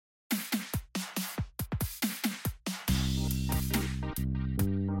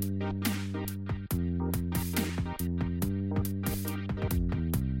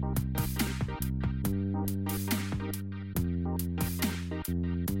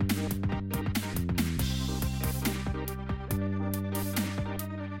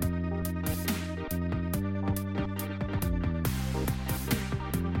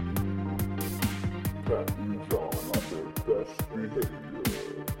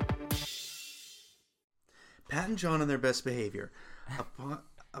Pat and John on their best behavior. A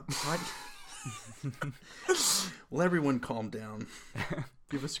pod... Will everyone calm down? Do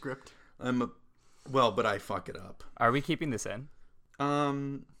you have a script? But I fuck it up. Are we keeping this in? Yeah,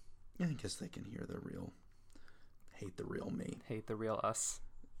 I guess they can hear the real... Hate the real me. Hate the real us.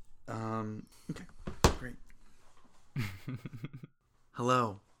 Okay, great.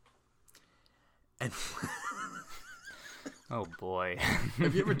 Hello. And... Oh, boy.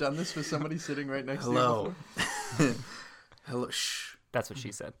 Have you ever done this with somebody sitting right next to you? Hello. Hello. Shh. That's what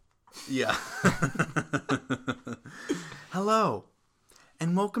she said. Yeah. Hello,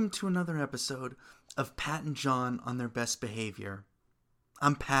 and welcome to another episode of Pat and John on their best behavior.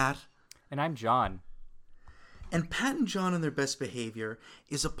 I'm Pat. And I'm John. And Pat and John on their best behavior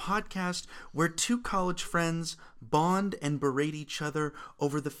is a podcast where two college friends bond and berate each other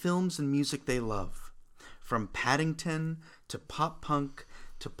over the films and music they love. From Paddington to pop punk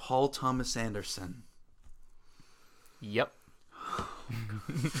to Paul Thomas Anderson. Yep.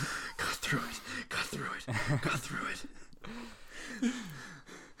 Got through it.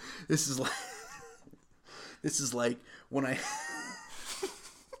 This is like when I...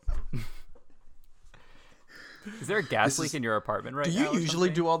 Is there a gas leak in your apartment right now? Do you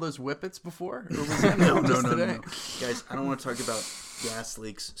usually do all those whippets before? Or was that No. today? Guys, I don't want to talk about gas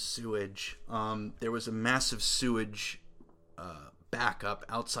leaks, sewage. There was a massive sewage backup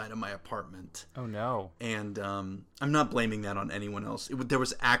outside of my apartment. Oh, no. And I'm not blaming that on anyone else. There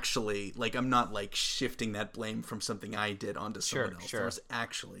was actually, I'm not, shifting that blame from something I did onto someone else. Sure. There was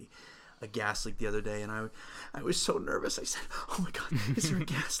actually a gas leak the other day, and I was so nervous. I said, oh, my God, is there a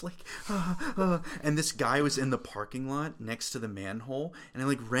gas leak? And this guy was in the parking lot next to the manhole, and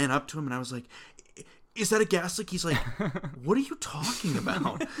I, ran up to him, and I was like, is that a gas leak? He's like, what are you talking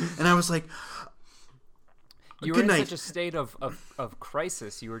about? And I was like... You were in such a state of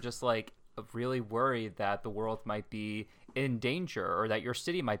crisis. You were just really worried that the world might be in danger, or that your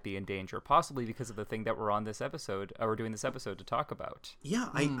city might be in danger, possibly because of the thing that we're on this episode, or we're doing this episode to talk about. Yeah,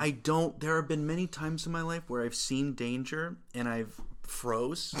 I don't. There have been many times in my life where I've seen danger and I've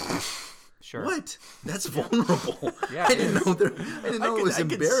froze. Sure. What? That's vulnerable. Yeah, I didn't know it was embarrassing. I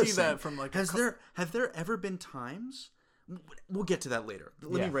could see that from have there ever been times? We'll get to that later.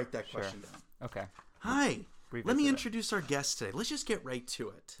 Let me write that question down. Okay. Hi. Revisit Let me it. introduce our guest today. Let's just get right to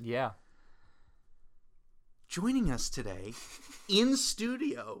it. Yeah. Joining us today in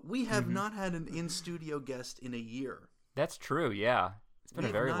studio. We have not had an in-studio guest in a year. That's true, yeah. It's been a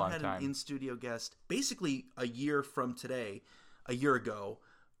very long We have not had time. an in-studio guest. Basically, a year from today, a year ago,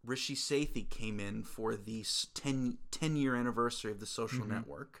 Rishi Sethi came in for the 10-year anniversary of the Social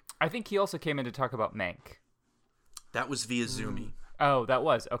Network. I think he also came in to talk about Mank. That was via Zoomy. Oh, that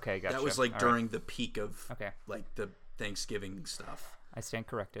was? Okay, gotcha. That was All during the peak of Okay. the Thanksgiving stuff. I stand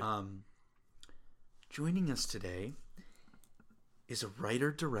corrected. Joining us today is a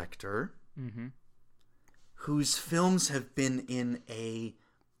writer-director whose films have been in a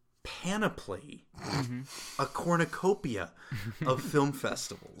panoply, a cornucopia of film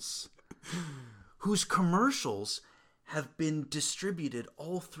festivals, whose commercials have been distributed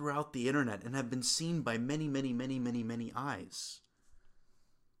all throughout the internet and have been seen by many, many, many, many, many eyes.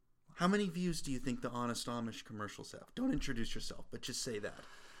 How many views do you think the Honest Amish commercials have? Don't introduce yourself, but just say that.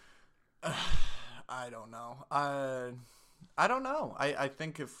 I don't know. I don't know. I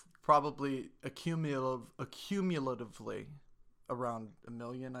think if probably accumulatively around 1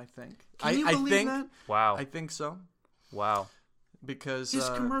 million, I think. Can you believe that? Wow. I think so. Wow. Because His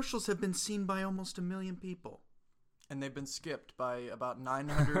commercials have been seen by almost 1 million people. And they've been skipped by about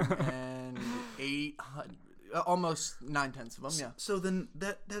 908, almost 9/10 of them, yeah. So then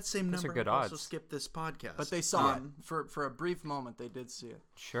that same Those are number good also odds. skipped this podcast. But they saw it. For a brief moment, they did see it.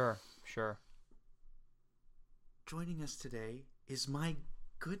 Sure. Joining us today is my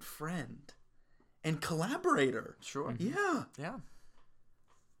good friend and collaborator. Sure. Yeah. Yeah.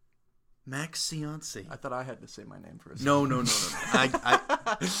 Max Cianci. I thought I had to say my name first. No. Hi,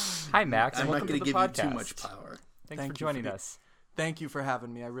 Max. I'm not Welcome going to to the give podcast. you too much power. Thanks for joining us. Thank you for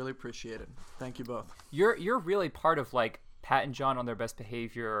having me. I really appreciate it. Thank you both. You're really part of Pat and John on their best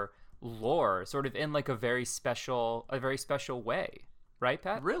behavior lore, sort of in a very special way, right,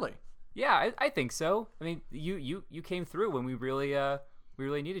 Pat? Really? Yeah, I think so. I mean, you came through when we really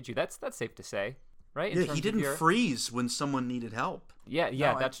needed you. That's safe to say, right? Yeah, he didn't freeze when someone needed help. Yeah,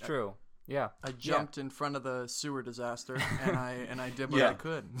 No, that's true. Yeah, I jumped in front of the sewer disaster, and I did what I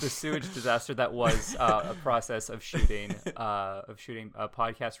could. The sewage disaster that was a process of shooting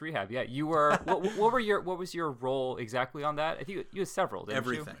podcast rehab. Yeah, you were. What was your role exactly on that? I think you had several. Didn't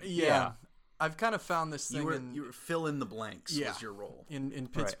Everything. You? Yeah. I've kind of found this thing you were fill in the blanks was your role in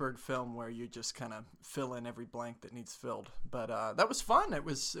Pittsburgh film, where you just kind of fill in every blank that needs filled. But that was fun. It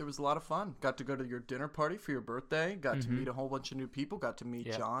was a lot of fun. Got to go to your dinner party for your birthday. Got to meet a whole bunch of new people. Got to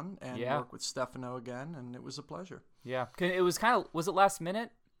meet John and work with Stefano again, and it was a pleasure. Yeah, it was was it last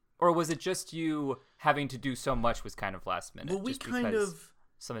minute, or was it just you having to do so much was kind of last minute? Well, we just kind of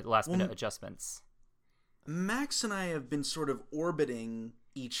some last minute adjustments. Max and I have been sort of orbiting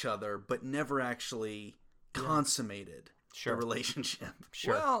each other, but never actually consummated the relationship.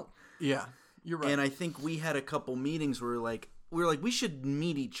 Sure. Well, yeah, you're right. And I think we had a couple meetings where we were like, we should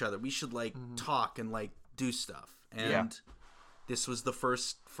meet each other. We should talk and do stuff. And this was the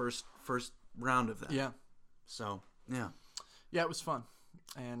first round of that. Yeah. So yeah, it was fun,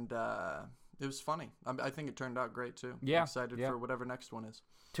 and it was funny. I think it turned out great too. Yeah. I'm excited for whatever next one is.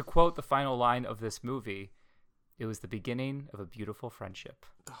 To quote the final line of this movie, it was the beginning of a beautiful friendship.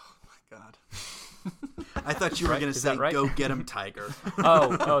 Oh my God. I thought you were going to say, "Go get him, Tiger."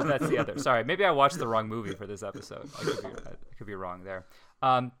 oh, that's the other. Sorry, maybe I watched the wrong movie for this episode. I could be wrong there.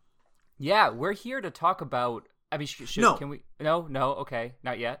 We're here to talk about. I mean, can we? No, okay,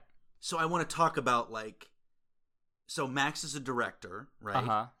 not yet. So I want to talk about so Max is a director, right?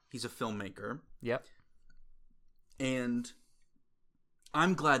 Uh-huh. He's a filmmaker. Yep. And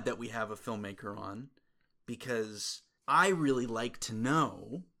I'm glad that we have a filmmaker on, because I really like to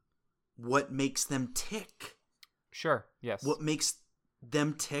know what makes them tick. Sure, yes. What makes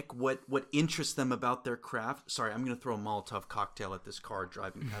them tick, what interests them about their craft. Sorry, I'm going to throw a Molotov cocktail at this car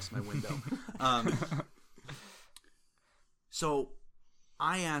driving past my window. So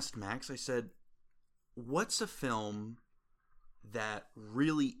I asked Max, I said, what's a film that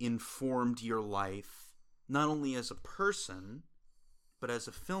really informed your life, not only as a person, but as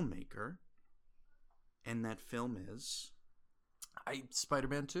a filmmaker? And that film is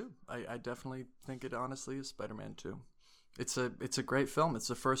Spider-Man 2. I definitely think it honestly is Spider-Man 2. It's a great film. It's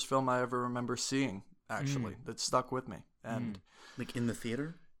the first film I ever remember seeing, actually, that stuck with me. And in the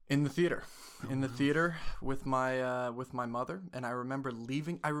theater? In the theater. In the theater with my mother, and I remember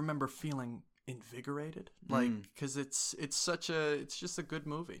leaving. I remember feeling invigorated, because it's just a good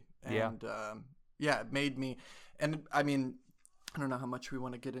movie. And it made me, and I mean, I don't know how much we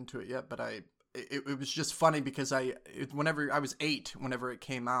want to get into it yet, but it was just funny because whenever I was 8, whenever it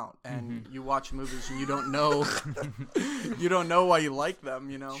came out, and you watch movies and you don't know why you like them,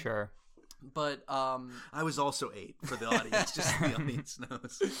 Sure. But I was also 8 for the audience, just so the audience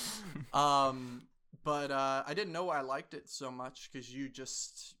knows. But I didn't know why I liked it so much, because you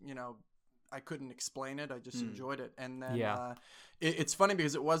just, I couldn't explain it. I just enjoyed it. And then it's funny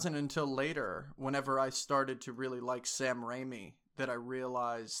because it wasn't until later, whenever I started to really like Sam Raimi, that I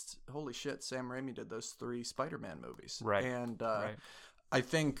realized, holy shit, Sam Raimi did those 3 Spider-Man movies. Right. And I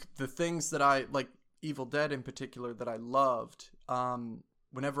think the things that I, like Evil Dead in particular, that I loved,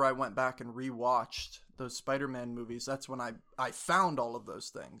 whenever I went back and rewatched those Spider-Man movies, that's when I found all of those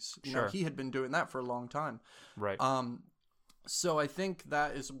things. You know, he had been doing that for a long time. Right. So I think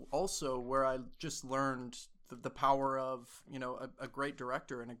that is also where I just learned the power of, a great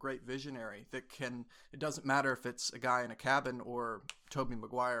director and a great visionary that it doesn't matter if it's a guy in a cabin or Tobey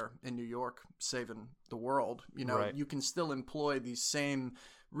Maguire in New York saving the world, you can still employ these same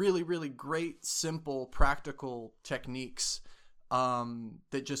really, really great, simple, practical techniques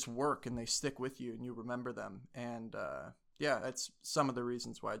that just work, and they stick with you and you remember them. And that's some of the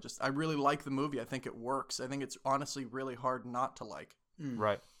reasons why I really like the movie. I think it works. I think it's honestly really hard not to like.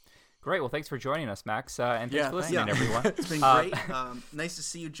 Right. Great. Well, thanks for joining us, Max. And thanks for listening, everyone. It's been great. Nice to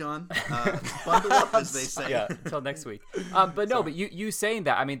see you, John. Bundle up, as they say. Yeah, until next week. But you saying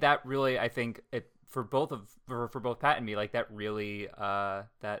that, I mean, that really, I think, for both Pat and me, like, that really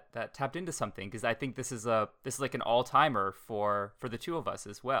that tapped into something, because I think this is like an all-timer for the two of us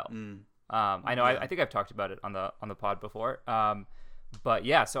as well. I know I think I've talked about it on the pod before. But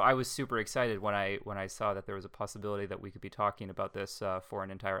yeah, so I was super excited when I saw that there was a possibility that we could be talking about this for an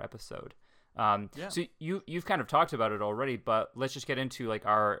entire episode. So you've kind of talked about it already, but let's just get into like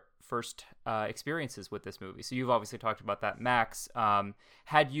our first experiences with this movie. So you've obviously talked about that, Max.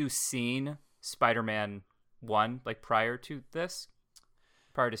 Had you seen Spider-Man 1 like prior to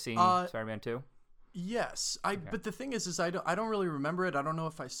seeing Spider-Man 2? Yes, but the thing is I don't really remember it. I don't know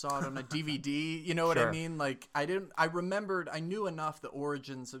if I saw it on a DVD. You know what I mean? Like I knew enough the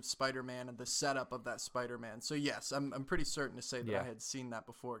origins of Spider-Man and the setup of that Spider-Man. So yes, I'm pretty certain to say that I had seen that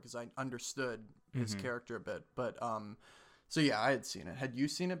before, because I understood his character a bit. But so yeah, I had seen it. Had you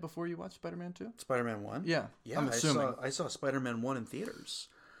seen it before you watched Spider-Man 2? Spider-Man 1? Yeah. I'm assuming. I saw Spider-Man 1 in theaters.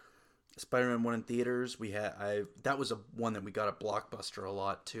 Spider-Man 1 in theaters. That was one that we got at Blockbuster a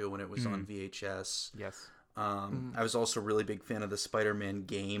lot too when it was on VHS. Yes. I was also a really big fan of the Spider-Man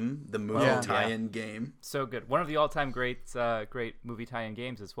game, the movie tie-in game. So good. One of the all-time great movie tie-in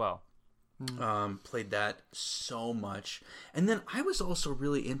games as well. Played that so much. And then I was also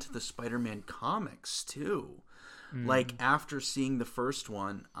really into the Spider-Man comics too. Like after seeing the first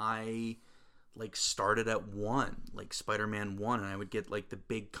one, I like started at 1, like Spider-Man 1, and I would get like the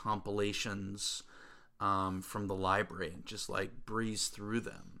big compilations from the library and just like breeze through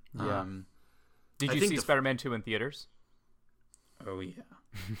them. Yeah. Did you see Spider-Man 2 in theaters? Oh yeah.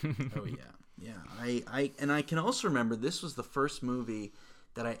 Oh yeah. Yeah. I can also remember this was the first movie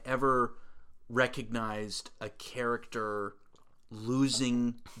that I ever recognized a character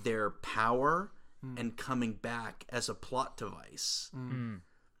losing their power and coming back as a plot device.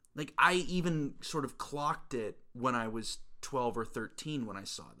 Like I even sort of clocked it when I was 12 or 13 when I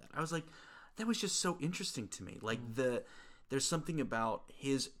saw that. I was like, that was just so interesting to me. Like there's something about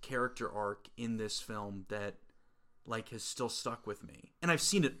his character arc in this film that like has still stuck with me. And I've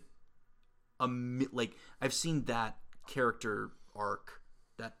seen it I've seen that character arc,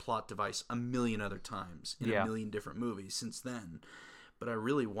 that plot device a million other times in a million different movies since then. But I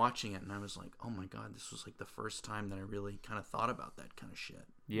really watching it and I was like, oh my God, this was like the first time that I really kind of thought about that kind of shit.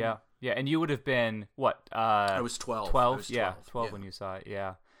 Yeah. Yeah. And you would have been what? I was 12. 12? Yeah. 12 when you saw it.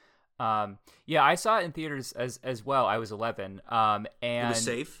 Yeah. Yeah, I saw it in theaters as well. I was 11. And it was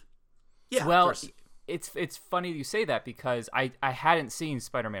safe? Yeah. Well, it's funny you say that because I hadn't seen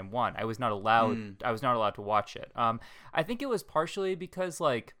Spider-Man 1. I was not allowed to watch it. I think it was partially because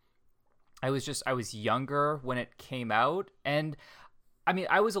like I was younger when it came out, and I mean,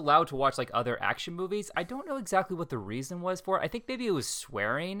 I was allowed to watch like other action movies. I don't know exactly what the reason was for it. I think maybe it was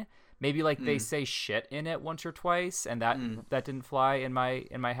swearing. Maybe like they say shit in it once or twice, and that didn't fly in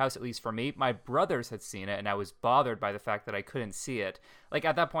my house, at least for me. My brothers had seen it, and I was bothered by the fact that I couldn't see it. Like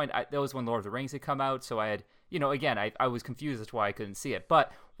at that point, that was when Lord of the Rings had come out, so I had, again, I was confused as to why I couldn't see it.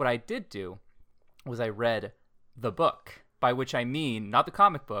 But what I did do was I read the book, by which I mean not the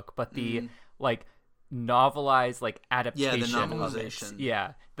comic book, but the like novelized like adaptation. Yeah, the novelization. Of it.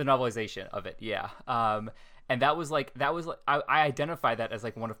 Yeah, the novelization of it. Yeah. And that was like I identify that as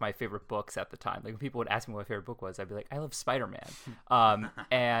like one of my favorite books at the time. Like when people would ask me what my favorite book was, I'd be like, I love Spider-Man.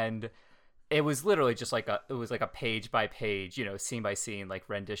 And it was literally just like a page by page, scene by scene, like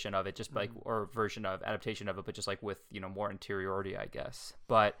rendition of it, just like or version of adaptation of it, but just like with more interiority, I guess.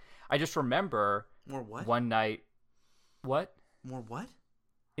 But I just remember more what one night. What? More what?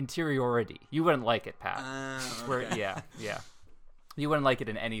 Interiority. You wouldn't like it, Pat. Okay. Yeah. You wouldn't like it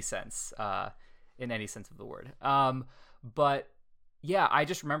in any sense. In any sense of the word. But yeah, I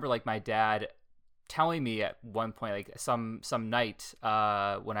just remember like my dad telling me at one point, like some night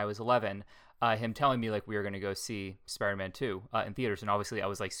when I was 11, him telling me like we were going to go see Spider-Man 2 in theaters. And obviously I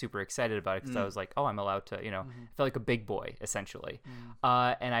was like super excited about it because I was like, oh, I'm allowed to, I felt like a big boy essentially.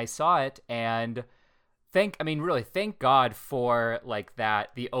 And I saw it, and thank God for like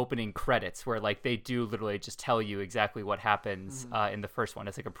the opening credits where like they do literally just tell you exactly what happens in the first one.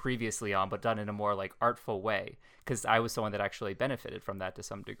 It's like a previously on, but done in a more like artful way, because I was someone that actually benefited from that to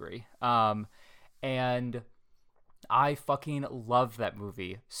some degree. And I fucking loved that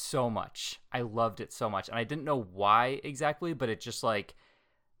movie so much. I loved it so much, and I didn't know why exactly, but it just like,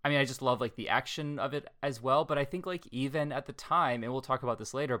 I just love like the action of it as well. But I think like even at the time, and we'll talk about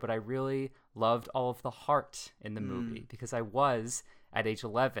this later, but I really loved all of the heart in the movie because I was at age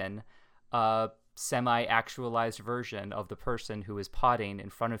 11, a semi-actualized version of the person who is potting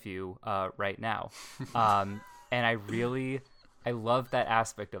in front of you right now. And I love that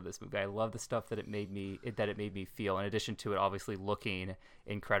aspect of this movie. I love the stuff that it made me feel, in addition to it obviously looking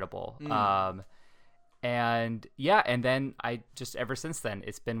incredible. And yeah, and then I just, ever since then,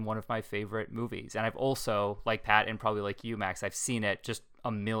 it's been one of my favorite movies. And I've also, like Pat and probably like you, Max, I've seen it just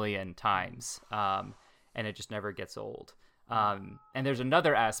a million times. And it just never gets old. And there's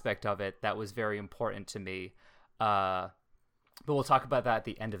another aspect of it that was very important to me. But we'll talk about that at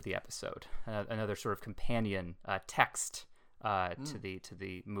the end of the episode. Another sort of companion text to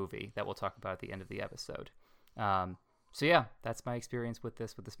the movie that we'll talk about at the end of the episode. So yeah, that's my experience with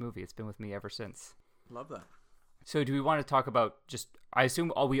this movie. It's been with me ever since. Love that. So do we want to talk about just, I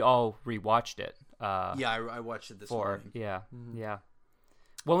assume we all rewatched it. Yeah, I watched it this morning. Yeah, yeah.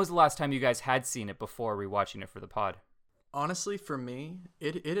 When was the last time you guys had seen it before rewatching it for the pod? Honestly, for me,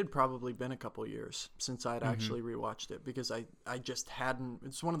 it had probably been a couple years since I'd actually rewatched it, because I just hadn't.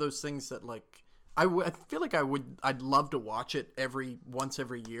 It's one of those things that like I feel like I'd love to watch it once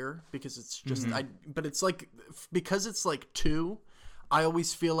every year, because it's just but it's like, because it's like 2. I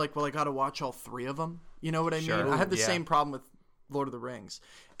always feel like, well, I got to watch all 3 of them. You know what I mean? I have the same problem with Lord of the Rings.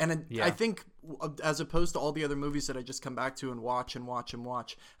 And I think as opposed to all the other movies that I just come back to and watch,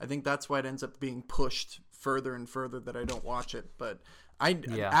 I think that's why it ends up being pushed further and further that I don't watch it. But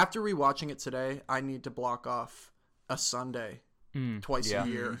after rewatching it today, I need to block off a Sunday twice a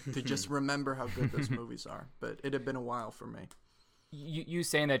year to just remember how good those movies are. But it had been a while for me. You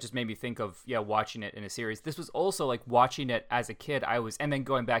saying that just made me think of watching it in a series. This was also like watching it as a kid. And then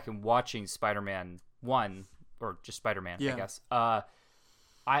going back and watching Spider-Man 1 or just Spider-Man, I guess.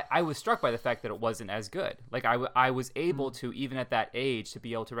 I was struck by the fact that it wasn't as good. Like I was able to, even at that age, to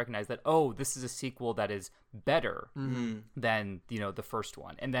be able to recognize that, oh, this is a sequel that is better than, the first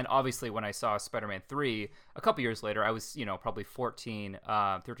one. And then obviously when I saw Spider-Man 3 a couple years later, I was, probably 13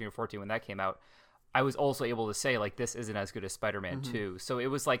 or 14 when that came out. I was also able to say, like, this isn't as good as Spider-Man 2. So it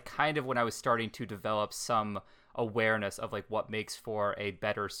was like kind of when I was starting to develop some awareness of like what makes for a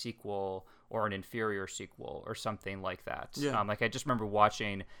better sequel or an inferior sequel or something like that. Like I just remember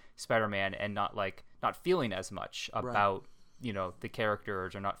watching Spider-Man and not feeling as much about the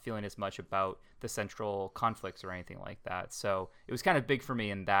characters, or not feeling as much about the central conflicts or anything like that. So it was kind of big for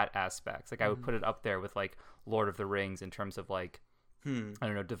me in that aspect. Like I would put it up there with like Lord of the Rings in terms of like I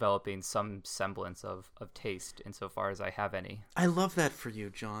don't know, developing some semblance of taste insofar as I have any. I love that for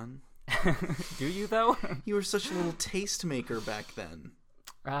you, John. Do you though? You were such a little tastemaker back then.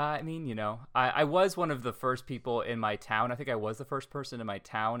 I mean, I was one of the first people in my town. I think I was the first person in my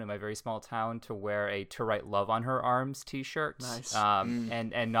town, in my very small town, to wear a "To Write Love on Her Arms" T-shirt. Nice.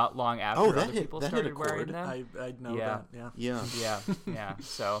 And not long after other people started wearing them. I know that. Yeah.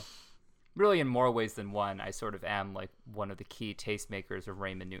 So, really, in more ways than one, I sort of am like one of the key tastemakers of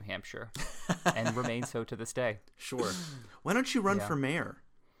Raymond, New Hampshire, and remain so to this day. Sure. Why don't you run for mayor?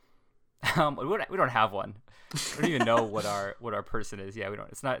 We don't have one. I don't even know what our person is. Yeah, we don't.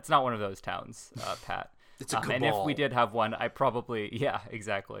 It's not one of those towns, Pat. It's a cabal. And if we did have one, I probably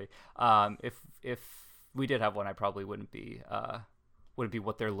exactly. If we did have one, I probably wouldn't be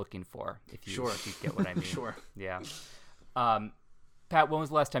what they're looking for. If you get what I mean. Sure. Yeah. Pat, when was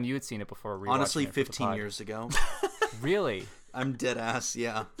the last time you had seen it before rewatching Honestly, it 15 years ago. Really? I'm dead ass,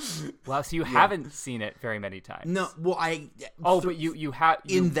 yeah. Wow, so you haven't seen it very many times. No, well, but you have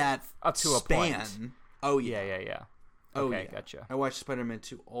in that up to span. A point. Oh yeah. Okay, gotcha. I watch Spider-Man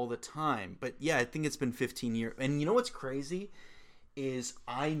 2 all the time, but yeah, I think it's been 15 years. And you know what's crazy is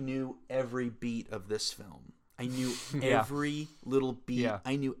I knew every beat of this film. I knew every little beat. Yeah.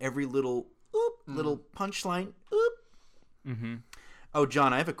 I knew every little little punchline. Mm-hmm. Oh,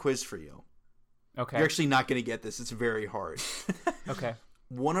 John, I have a quiz for you. Okay. You're actually not going to get this. It's very hard. Okay.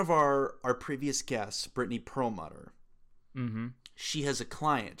 One of our previous guests, Brittany Perlmutter, she has a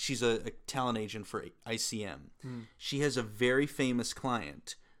client. She's a talent agent for ICM. She has a very famous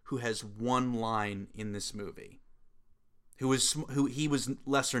client who has one line in this movie. Who he was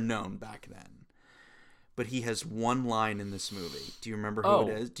lesser known back then, but he has one line in this movie. Do you remember who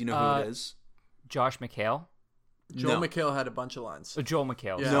it is? Do you know who it is? Josh McHale. Joel McHale had a bunch of lines. Joel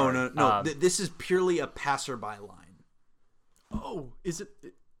McHale. Yeah. No. This is purely a passerby line. Oh, is it?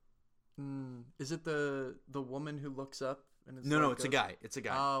 Is it the woman who looks up? And No, it's a guy. It's a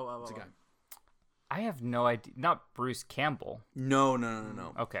guy. Oh, it's a guy. I have no idea. Not Bruce Campbell. No.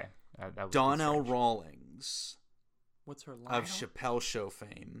 Okay. Donnell Rawlings. What's her line? Of Chappelle Show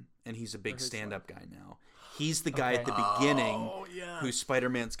fame, and he's a big stand-up guy now. He's the guy at the beginning who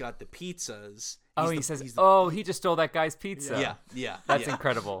Spider-Man's got the pizzas. He says, he just stole that guy's pizza. Yeah. That's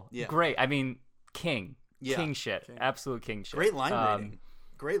incredible. Yeah. Great. I mean, king. Yeah. King shit. Absolute king shit. Great line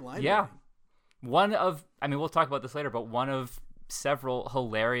rating. Yeah. We'll talk about this later, but one of several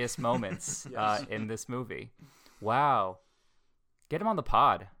hilarious moments in this movie. Wow. Get him on the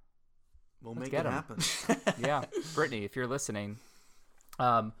pod. We'll make it happen. Yeah. Brittany, if you're listening.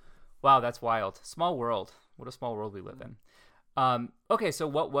 Wow, that's wild. Small world. What a small world we live in. Okay, so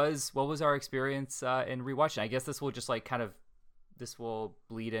what was our experience in rewatching? I guess this will just this will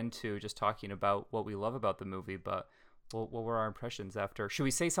bleed into just talking about what we love about the movie, but what were our impressions after? Should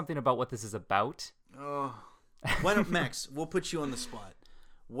we say something about what this is about? Oh, why don't Max? We'll put you on the spot.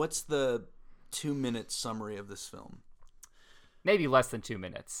 What's the 2-minute summary of this film? Maybe less than 2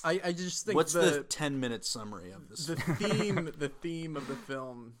 minutes. I just think what's the 10-minute summary of this? The theme of the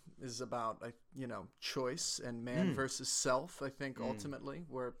film is about choice and man versus self. I think ultimately,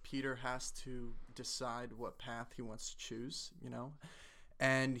 where Peter has to decide what path he wants to choose.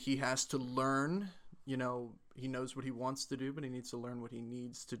 And he has to learn. He knows what he wants to do, but he needs to learn what he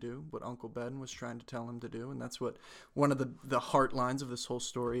needs to do, what Uncle Ben was trying to tell him to do. And that's what one of the heart lines of this whole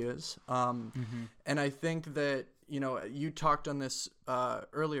story is. And I think that, you talked on this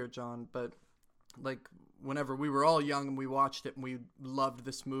earlier, John, but like whenever we were all young and we watched it and we loved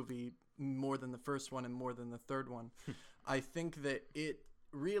this movie more than the first one and more than the third one, I think that it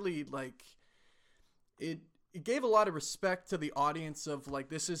really it gave a lot of respect to the audience of like,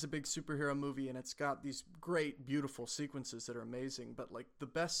 this is a big superhero movie and it's got these great, beautiful sequences that are amazing. But like the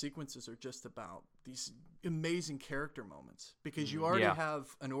best sequences are just about these amazing character moments, because you already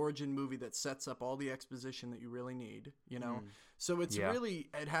have an origin movie that sets up all the exposition that you really need, So it's really,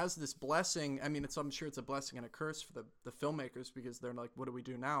 it has this blessing. I mean, I'm sure it's a blessing and a curse for the filmmakers, because they're like, what do we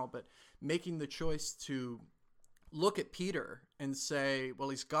do now? But making the choice to look at Peter and say, well,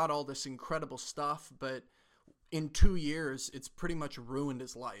 he's got all this incredible stuff, but in 2 years, it's pretty much ruined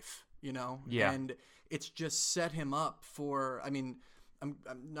his life, Yeah. And it's just set him up for, I mean, I'm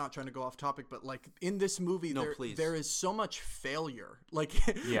not trying to go off topic, but like in this movie, there is so much failure, like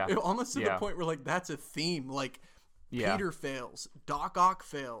almost to the point where like that's a theme. Like Peter fails, Doc Ock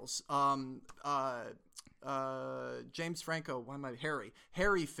fails, James Franco,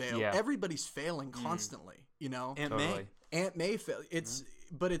 Harry failed. Everybody's failing constantly, Aunt May failed.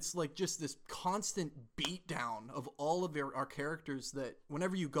 But it's like just this constant beatdown of all of our characters that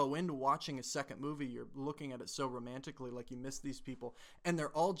whenever you go into watching a second movie, you're looking at it so romantically, like you miss these people, and they're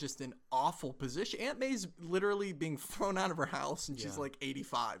all just in awful position. Aunt May's literally being thrown out of her house, and she's like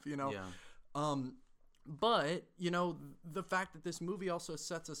 85, But, the fact that this movie also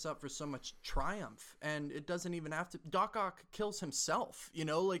sets us up for so much triumph, and it doesn't even have to. Doc Ock kills himself,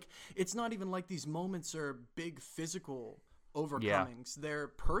 like it's not even like these moments are big physical overcomings. They're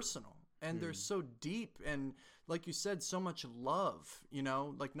personal, and they're so deep, and like you said, so much love,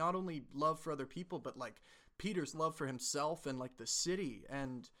 like not only love for other people, but like Peter's love for himself and like the city.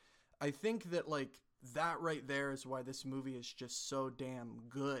 And I think that like that right there is why this movie is just so damn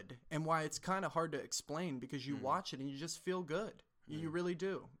good, and why it's kind of hard to explain, because you watch it and you just feel good. You really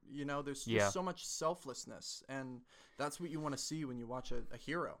do. There's just so much selflessness, and that's what you want to see when you watch a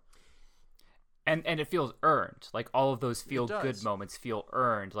hero. And it feels earned. Like all of those feel good moments feel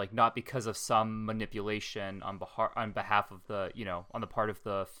earned, like not because of some manipulation on behalf of the, on the part of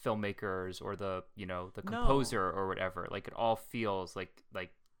the filmmakers or the, the composer or whatever. Like it all feels like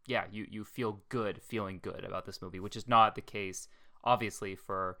you feel good feeling good about this movie, which is not the case obviously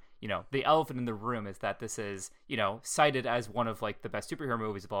for, the elephant in the room is that this is, cited as one of like the best superhero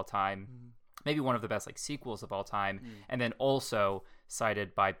movies of all time. Maybe one of the best like sequels of all time, and then also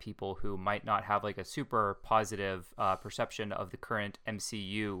cited by people who might not have like a super positive perception of the current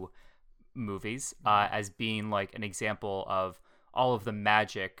MCU movies as being like an example of all of the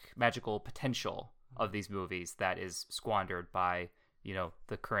magical potential of these movies that is squandered by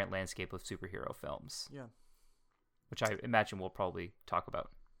the current landscape of superhero films. Yeah, which I imagine we'll probably talk about.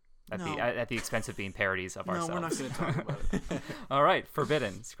 At the expense of being parodies of ourselves. No, we're not going to talk about it. All right,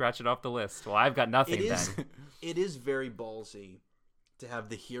 forbidden. Scratch it off the list. Well, I've got nothing then. It is very ballsy to have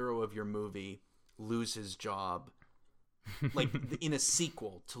the hero of your movie lose his job. Like, in a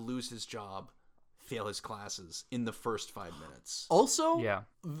sequel, to lose his job, fail his classes in the first 5 minutes. Also,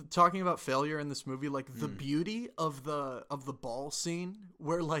 talking about failure in this movie, like the beauty of the ball scene,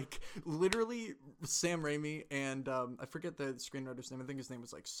 where like literally Sam Raimi and I forget the screenwriter's name. I think his name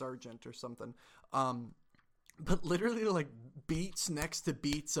was like Sargent or something. But literally like beats next to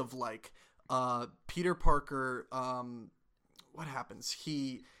beats of like Peter Parker. What happens?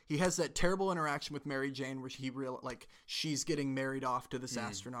 He has that terrible interaction with Mary Jane where she's getting married off to this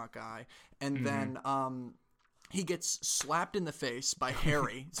astronaut guy, and then he gets slapped in the face by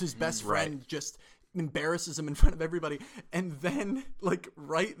Harry. It's his best friend, just embarrasses him in front of everybody, and then like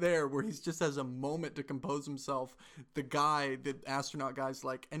right there where he just has a moment to compose himself, the astronaut guy's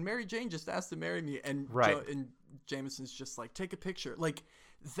like, and Mary Jane just asked to marry me, and and Jameson's just like, take a picture, like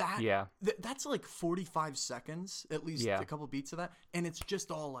that. That's like 45 seconds at least, a couple beats of that, and it's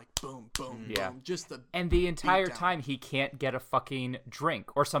just all like boom boom boom, just and the entire time he can't get a fucking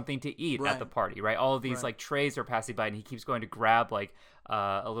drink or something to eat at the party, right? All of these like trays are passing by, and he keeps going to grab like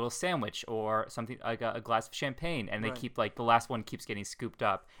a little sandwich or something, like a glass of champagne, and they keep like the last one keeps getting scooped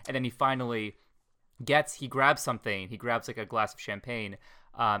up, and then he finally he grabs something, he grabs like a glass of champagne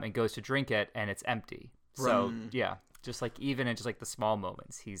and goes to drink it, and it's empty. So just like even in just like the small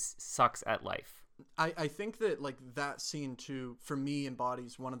moments, he sucks at life. I think that like that scene too, for me,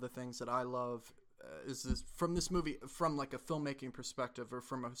 embodies one of the things that I love is this from this movie, from like a filmmaking perspective or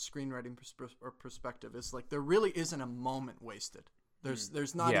from a screenwriting perspective, is like there really isn't a moment wasted.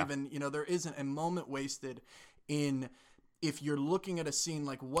 There's not even, there isn't a moment wasted in if you're looking at a scene,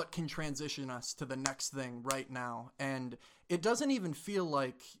 like what can transition us to the next thing right now. And it doesn't even feel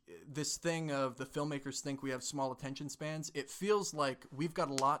like this thing of the filmmakers think we have small attention spans. It feels like we've got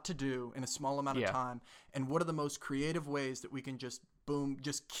a lot to do in a small amount of time. And what are the most creative ways that we can just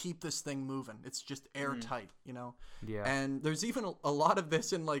just keep this thing moving? It's just airtight, you know? Yeah. And there's even a lot of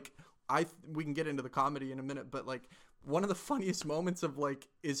this in like, we can get into the comedy in a minute, but like one of the funniest moments of like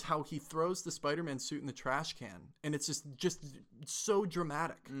is how he throws the Spider-Man suit in the trash can, and it's just so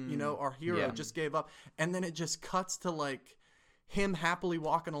dramatic. You know, our hero just gave up, and then it just cuts to like him happily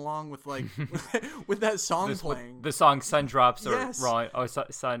walking along with like with that song playing. The song "Sun Drops" are Yes. falling. Oh,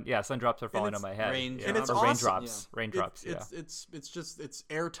 sun drops are falling on my head. Raindrops. And it's Or awesome. raindrops. It's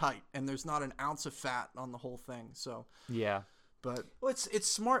airtight, and there's not an ounce of fat on the whole thing. So Yeah. but Well, it's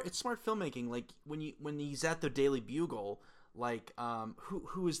smart. It's smart filmmaking. Like when he's at the Daily Bugle, like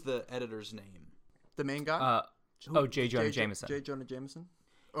who is the editor's name? the main guy, J. Jonah Jameson. J. Jonah Jameson.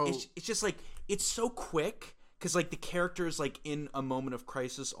 Oh, It's just like it's so quick because like the character is like in a moment of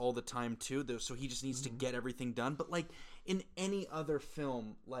crisis all the time too. So he just needs to get everything done. But like in any other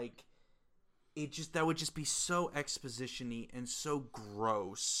film, like that would just be so exposition-y and so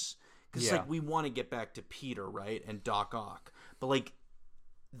gross. Because like we want to get back to Peter, right, and Doc Ock, but like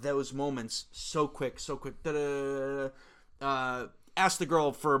those moments so quick. Ask the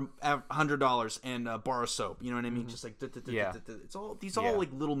girl for $100 and borrow soap. You know what I mean? Just like it's all these all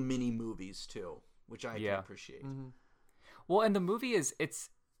like little mini movies too, which I can appreciate. Well, and the movie it's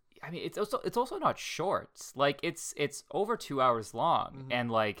also not short. Like it's over 2 hours long, and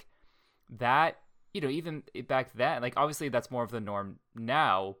like that. You know, even back then, like obviously that's more of the norm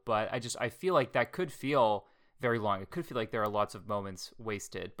now, but I feel like that could feel very long. It could feel like there are lots of moments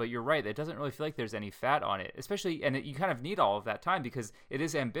wasted, but you're right. It doesn't really feel like there's any fat on it, especially, and you kind of need all of that time because it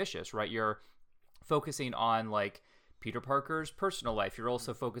is ambitious, right? You're focusing on like Peter Parker's personal life. You're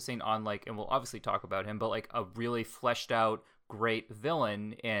also focusing on like, and we'll obviously talk about him, but like a really fleshed out, great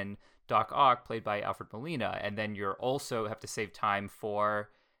villain in Doc Ock, played by Alfred Molina. And then you're also have to save time for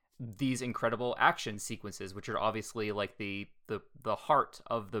these incredible action sequences, which are obviously like the heart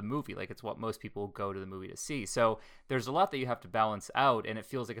of the movie. Like it's what most people go to the movie to see. So there's a lot that you have to balance out, and it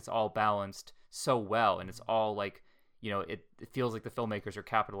feels like it's all balanced so well, and it's all like, you know, it feels like the filmmakers are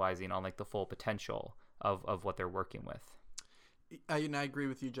capitalizing on like the full potential of what they're working with. I agree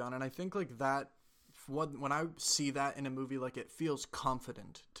with you, John, and I think like that when I see that in a movie, like it feels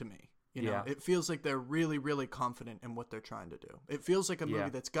confident to me. You know, it feels like they're really, really confident in what they're trying to do. It feels like a movie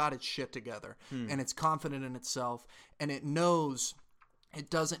that's got its shit together and it's confident in itself, and it knows it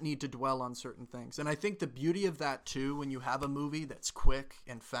doesn't need to dwell on certain things. And I think the beauty of that too, when you have a movie that's quick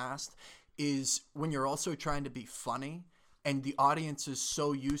and fast, is when you're also trying to be funny and the audience is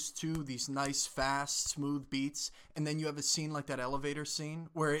so used to these nice, fast, smooth beats, and then you have a scene like that elevator scene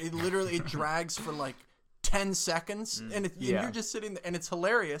where it literally it drags for like 10 seconds and you're just sitting there, and it's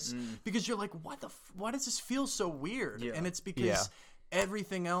hilarious because you're like, why does this feel so weird? And it's because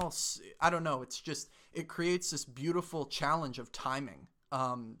everything else, I don't know, it's just, it creates this beautiful challenge of timing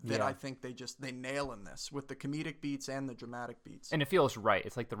that I think they nail in this with the comedic beats and the dramatic beats. And it feels right.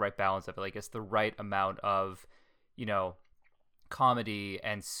 It's like the right balance of it. Like it's the right amount of, you know, comedy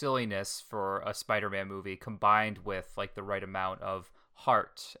and silliness for a Spider-Man movie combined with like the right amount of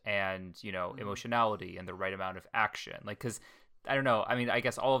heart and, you know, emotionality and the right amount of action. Like, because I don't know, I mean, I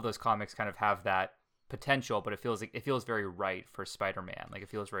guess all of those comics kind of have that potential, but it feels very right for Spider-Man. Like it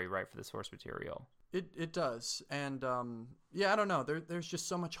feels very right for the source material. It does. And I don't know, there's just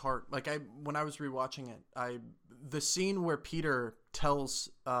so much heart. Like when I was rewatching it, the scene where Peter tells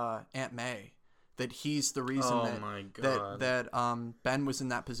Aunt May that he's the reason that Ben was in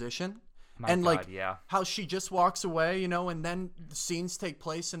that position. How she just walks away, you know, and then the scenes take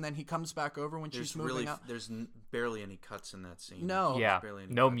place, and then he comes back over when she's moving out. There's barely any cuts in that scene. No,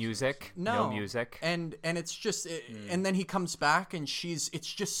 no music, no music, and it's just, and then he comes back, and it's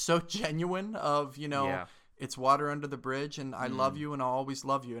just so genuine. Of, you know, it's water under the bridge, and I love you, and I'll always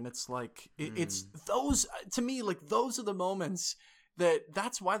love you, and it's like it's those, to me, like those are the moments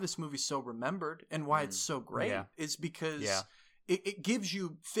that's why this movie's so remembered and why it's so great is because. It gives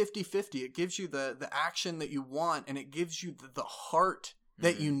you 50-50. It gives you the action that you want, and it gives you the heart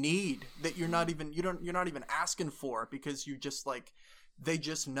that you need, that you're not even asking for, because you just like, they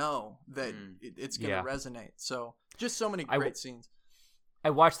just know that it's going to resonate. So just so many great scenes.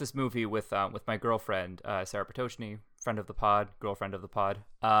 I watched this movie with my girlfriend, Sarah Patochny, girlfriend of the pod,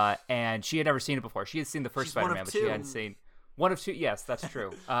 and she had never seen it before. She had seen the first Spider-Man, but she hadn't seen one of two. Yes, that's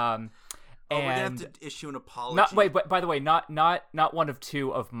true. We're gonna have to issue an apology. But by the way, not one of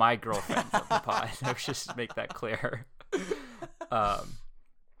two of my girlfriends of the pod. Let's just make that clear.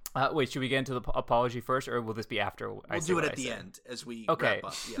 Wait, should we get into the apology first, or will this be after? We'll do it at the end as we wrap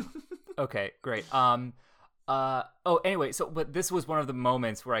up. Yeah. Okay, great. Anyway, but this was one of the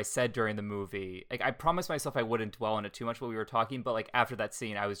moments where I said during the movie, like, I promised myself I wouldn't dwell on it too much while we were talking, but like after that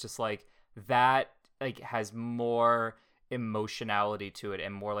scene, I was just like, that like has more emotionality to it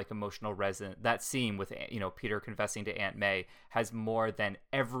and more like emotional resonance. That scene with, Peter confessing to Aunt May has more than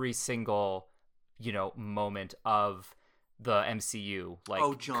every single, moment of the MCU. Like,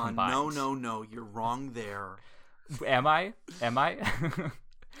 oh, John, combined. no, you're wrong there. Am I?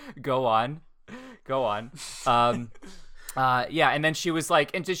 Go on. Yeah, and then she was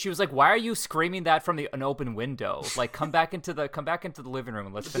like, why are you screaming that from an open window? Like, come back into the living room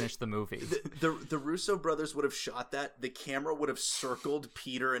and let's finish the movie. The Russo brothers would have shot that. The camera would have circled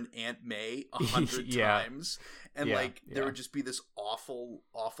Peter and Aunt May 100 times. And there would just be this awful,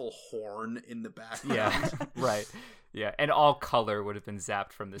 awful horn in the background. Yeah, right. Yeah, and all color would have been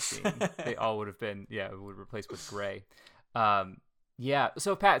zapped from the scene. They all would have been, would replaced with gray. Yeah.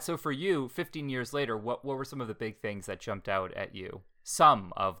 So Pat, for you, 15 years later, what were some of the big things that jumped out at you?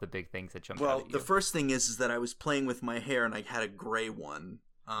 Some of the big things that jumped out at you. Well, the first thing is that I was playing with my hair and I had a gray one.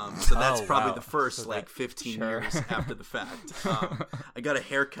 So that's probably the first 15 years after the fact. I got a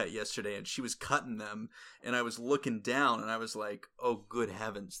haircut yesterday and she was cutting them and I was looking down and I was like, oh, good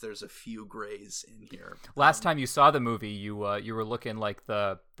heavens, there's a few grays in here. Last time you saw the movie, you were looking like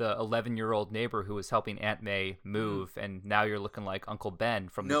the 11-year-old neighbor who was helping Aunt May move, and now you're looking like Uncle Ben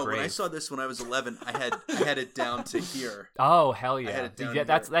from the grave. No, when I saw this when I was 11, I had it down to here. Oh, hell yeah. I had it down here.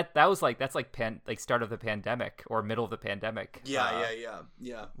 That's start of the pandemic or middle of the pandemic.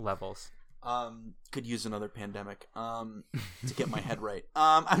 Yeah. Levels. Could use another pandemic to get my head right.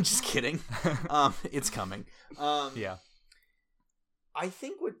 I'm just kidding. It's coming. Yeah. I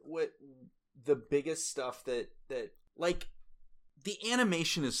think what the biggest stuff that like, the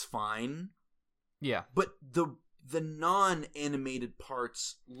animation is fine. Yeah. But the non-animated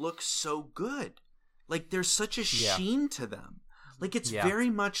parts look so good. Like, there's such a sheen to them. Like, it's very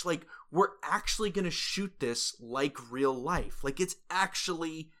much like we're actually going to shoot this like real life. Like, it's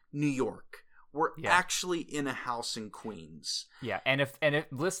actually New York. We're actually in a house in Queens. Yeah, and if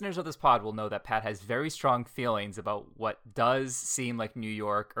listeners of this pod will know that Pat has very strong feelings about what does seem like New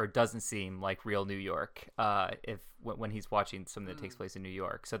York or doesn't seem like real New York, when he's watching something that takes place in New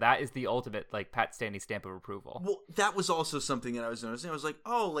York. So that is the ultimate, like, Pat Stanley stamp of approval. Well, that was also something that I was noticing. I was like,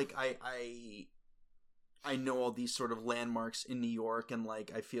 oh, like, I know all these sort of landmarks in New York, and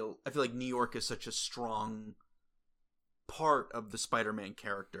like I feel like New York is such a strong part of the Spider-Man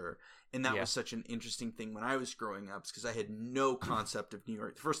character, and that was such an interesting thing when I was growing up, because I had no concept of New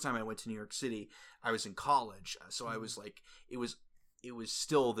York. The first time I went to New York City, I was in college, so I was like, it was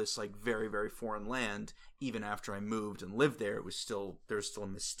still this like very, very foreign land. Even after I moved and lived there, there's still a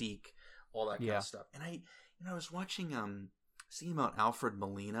mystique, all that kind of stuff. And I was watching seeing about Alfred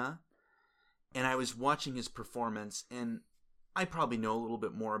Molina, and I was watching his performance, and I probably know a little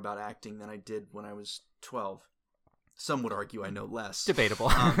bit more about acting than I did when I was 12. Some would argue I know less. Debatable.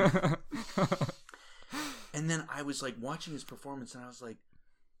 And then I was like watching his performance, and I was like,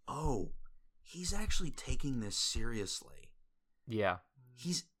 oh, he's actually taking this seriously. Yeah.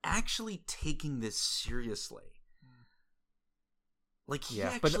 He's actually taking this seriously. Like, he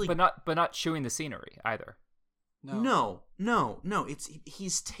but not chewing the scenery either. No.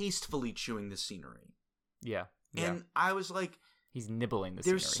 He's tastefully chewing the scenery. Yeah. And I was like, he's nibbling the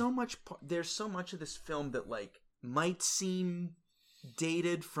there's scenery. There's so much of this film that like might seem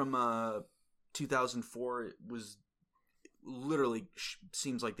dated from 2004. It was literally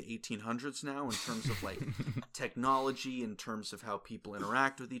seems like the 1800s now in terms of like technology, in terms of how people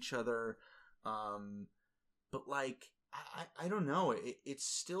interact with each other. But like, I don't know. It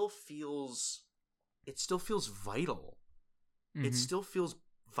still feels vital. Mm-hmm. It still feels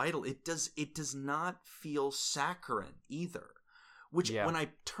vital. It does not feel saccharine either. Which when I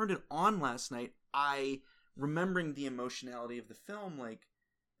turned it on last night, remembering the emotionality of the film, like,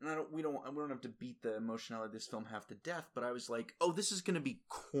 and we don't have to beat the emotionality of this film half to death, but I was like, oh, this is going to be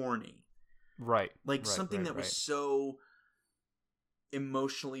corny. Right. Like something that was so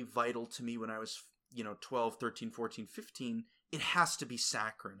emotionally vital to me when I was, 12, 13, 14, 15, it has to be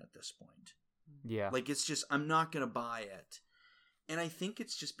saccharine at this point. Yeah. Like, it's just, I'm not going to buy it. And I think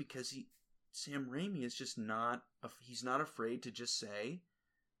it's just because Sam Raimi is just he's not afraid to just say,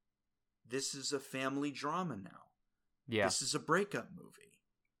 this is a family drama now. Yeah. This is a breakup movie.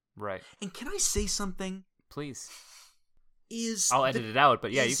 Right. And can I say something? Please. I'll edit it out,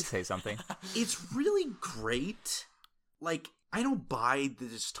 but you can say something. It's really great. Like, I don't buy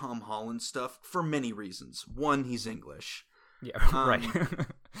this Tom Holland stuff for many reasons. One, he's English. Yeah, right.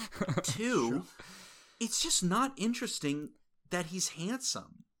 Two, Sure. it's just not interesting that he's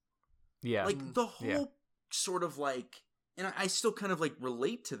handsome. Yeah. Like, the whole sort of, like... And I still kind of, like,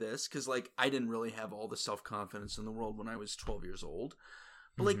 relate to this, because, like, I didn't really have all the self-confidence in the world when I was 12 years old.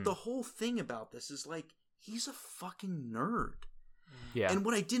 But, like, the whole thing about this is, like, he's a fucking nerd. Yeah. And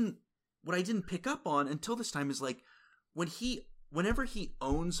what I didn't pick up on until this time is, like, whenever he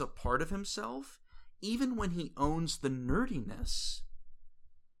owns a part of himself, even when he owns the nerdiness,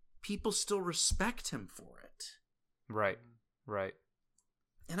 people still respect him for it. Right. Right.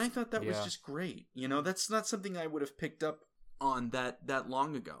 And I thought that was just great. You know, that's not something I would have picked up on that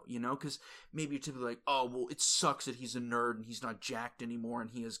long ago, you know, because maybe you're typically like, oh, well, it sucks that he's a nerd and he's not jacked anymore and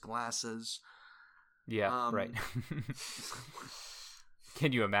he has glasses. Yeah, right.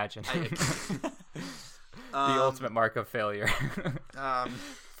 Can you imagine? The ultimate mark of failure.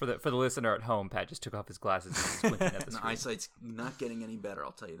 For the listener at home, Pat just took off his glasses and was squinting at the screen. Eyesight's not getting any better,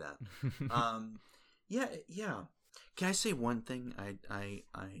 I'll tell you that. Yeah. Can I say one thing? I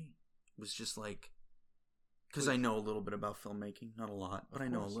was just like, because I know a little bit about filmmaking, not a lot, but I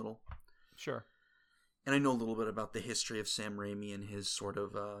know a little. Sure. And I know a little bit about the history of Sam Raimi and his sort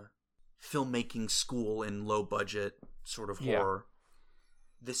of filmmaking school in low budget sort of horror.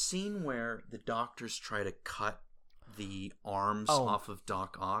 The scene where the doctors try to cut the arms off of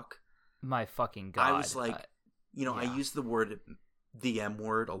Doc Ock. My fucking God. I was like, I use the M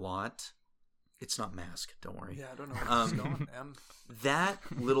word a lot. It's not Mask, don't worry. Yeah, I don't know what's going on. That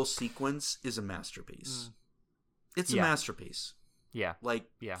little sequence is a masterpiece. It's a masterpiece. Yeah. Like,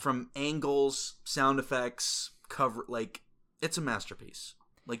 from angles, sound effects, cover, like, it's a masterpiece.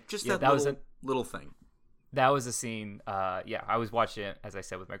 Like, just that little thing. That was a scene, I was watching it, as I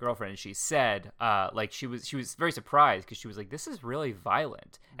said, with my girlfriend, and she said, like, she was very surprised, because she was like, this is really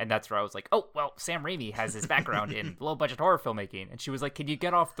violent. And that's where I was like, oh, well, Sam Raimi has his background in low-budget horror filmmaking. And she was like, can you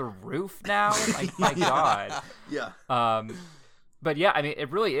get off the roof now? Like, my God. Yeah. But yeah, I mean,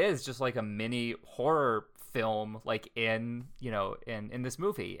 it really is just like a mini horror film, like, in this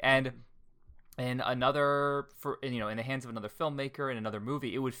movie. And in in the hands of another filmmaker in another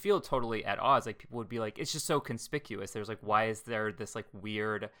movie, it would feel totally at odds. Like, people would be like, it's just so conspicuous. There's like, why is there this like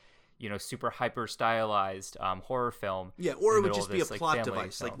weird, super hyper stylized horror film? Yeah, or it would just be a plot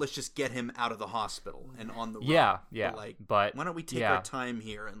device. Film. Like, let's just get him out of the hospital and on the road. Yeah. But why don't we take our time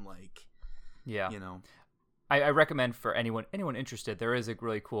here and like, I recommend for anyone interested, there is a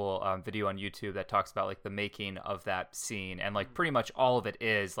really cool video on YouTube that talks about like the making of that scene, and like pretty much all of it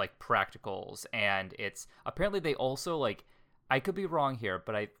is like practicals, and it's apparently they also like, I could be wrong here,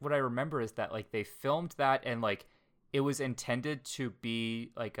 but what I remember is that like they filmed that and like it was intended to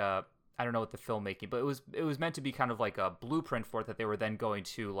be like I don't know what the filmmaking, but it was meant to be kind of like a blueprint for it that they were then going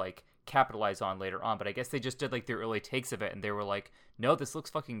to like capitalize on later on. But I guess they just did like the early takes of it and they were like, no, this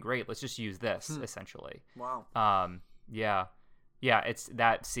looks fucking great, let's just use this, essentially. Wow. Yeah, it's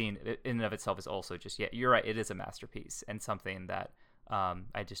that scene in and of itself is also just, you're right, it is a masterpiece and something that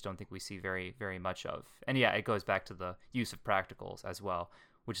I just don't think we see very, very much of. And it goes back to the use of practicals as well,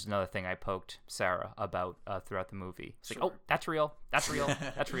 which is another thing I poked Sarah about throughout the movie. It's like, oh, that's real. That's real.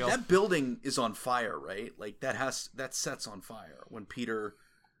 That building is on fire, right? Like that sets on fire when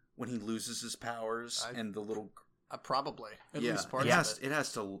he loses his powers and the little probably at least part of it. It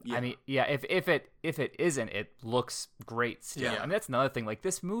has to. Yeah. I mean, if it isn't, it looks great still. Yeah. I mean, that's another thing. Like,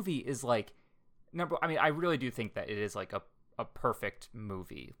 this movie is like I really do think that it is like a perfect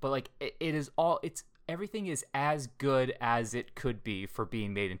movie, but like everything is as good as it could be for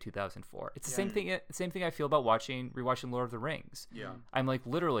being made in 2004. It's the same thing I feel about rewatching Lord of the Rings. Yeah. I'm like,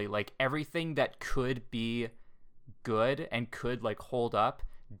 literally, like, everything that could be good and could like hold up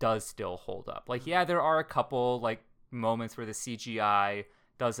does still hold up. Like, there are a couple like moments where the CGI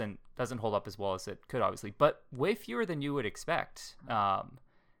doesn't hold up as well as it could, obviously, but way fewer than you would expect. That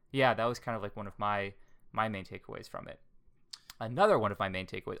was kind of like one of my main takeaways from it. Another one of my main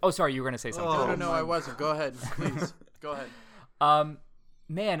takeaways. Oh, sorry, you were going to say something. No, I wasn't. Go ahead, please. Go ahead.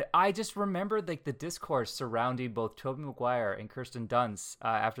 Man, I just remembered like the discourse surrounding both Tobey Maguire and Kirsten Dunst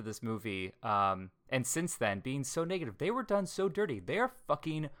after this movie, and since then being so negative. They were done so dirty. They are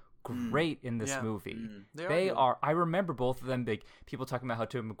fucking great in this movie. They are. I remember both of them. Big people talking about how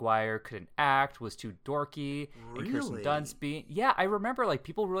Tobey Maguire couldn't act, was too dorky, and Kirsten Dunst being. Yeah, I remember like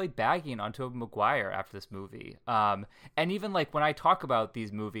people really bagging on Tobey Maguire after this movie. And even like when I talk about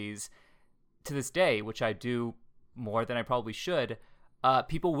these movies to this day, which I do more than I probably should.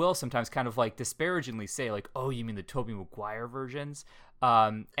 People will sometimes kind of like disparagingly say like, oh, you mean the Tobey Maguire versions?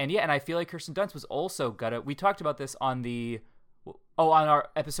 And I feel like Kirsten Dunst was also we talked about this on the on our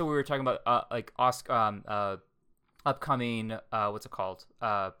episode we were talking about like Oscar upcoming what's it called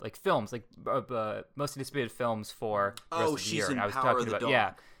like films, like most anticipated films for the rest of the year. In and I was Power talking of the about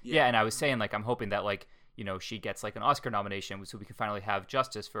Dog. yeah, and I was saying like I'm hoping that like she gets like an Oscar nomination so we can finally have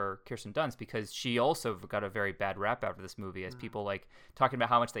justice for Kirsten Dunst, because she also got a very bad rap after this movie as people like talking about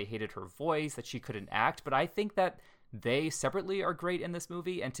how much they hated her voice, that she couldn't act. But I think that they separately are great in this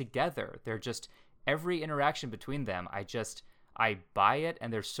movie, and together they're just, every interaction between them, I buy it,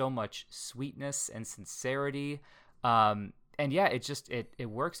 and there's so much sweetness and sincerity. And yeah, it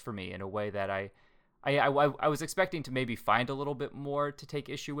works for me in a way that I was expecting to maybe find a little bit more to take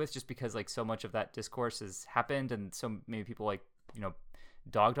issue with, just because like so much of that discourse has happened and so many people like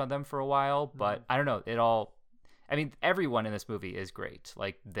dogged on them for a while. But I don't know, I mean, everyone in this movie is great.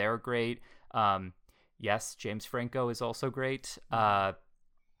 Like, they're great. Yes, James Franco is also great. I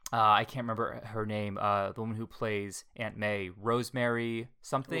can't remember her name. The woman who plays Aunt May, Rosemary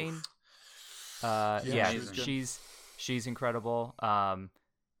something. Yeah, she's incredible. And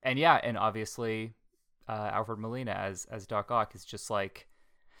obviously Alfred Molina as Doc Ock is just like,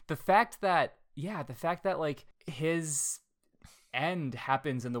 the fact that like his end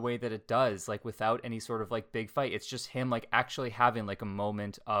happens in the way that it does, like without any sort of like big fight. It's just him like actually having like a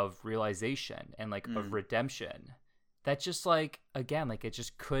moment of realization and like of redemption. That just like, again, like it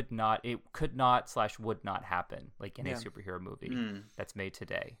could not / would not happen like in a superhero movie that's made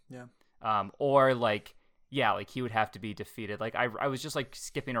today. Or like, yeah, like he would have to be defeated. Like I was just like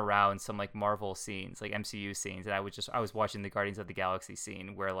skipping around some like Marvel scenes, like MCU scenes, and I was watching the Guardians of the Galaxy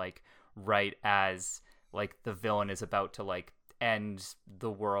scene where like right as like the villain is about to like end the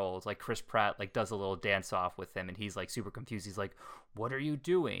world, like Chris Pratt like does a little dance off with him, and he's like super confused. He's like, "What are you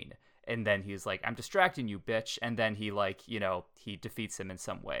doing?" And then he's like, "I'm distracting you, bitch." And then he like, he defeats him in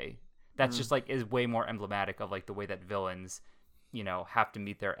some way. That's just like is way more emblematic of like the way that villains, have to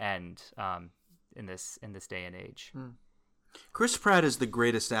meet their end in this day and age. Chris Pratt is the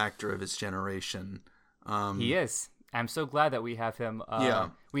greatest actor of his generation. He is. I'm so glad that we have him.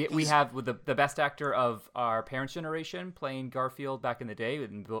 We have with the best actor of our parents' generation playing Garfield back in the day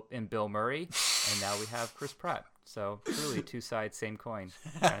in Bill Murray, and now we have Chris Pratt. So truly two sides, same coin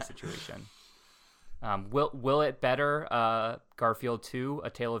kind of situation. Will it better Garfield 2, A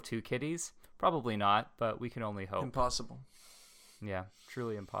Tale of Two Kitties? Probably not, but we can only hope. Impossible. Yeah,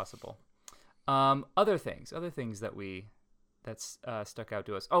 truly impossible. Other things that stuck out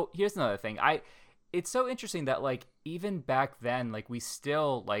to us. Oh, here's another thing. It's so interesting that like even back then, like we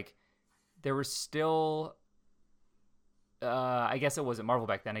still like there was still I guess it wasn't Marvel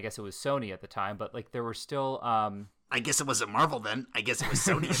back then, I guess it was Sony at the time, but like there were still I guess it wasn't Marvel then. I guess it was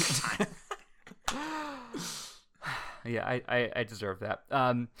Sony at the time. Yeah, I deserve that.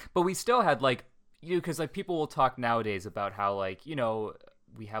 But we still had like, because like people will talk nowadays about how like,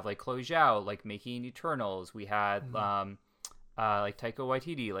 we have like Chloe Zhao like making Eternals. We had like Taika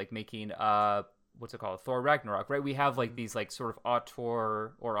Waititi like making what's it called, Thor Ragnarok, right? We have like these like sort of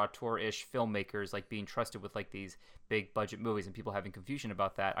auteur or auteur-ish filmmakers like being trusted with like these big budget movies, and people having confusion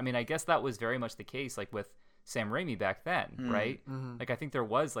about that. I mean, I guess that was very much the case like with Sam Raimi back then, right? Like I think there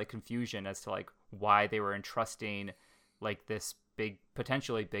was like confusion as to like why they were entrusting like this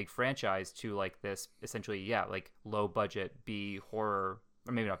potentially big franchise to like this essentially like low budget B horror,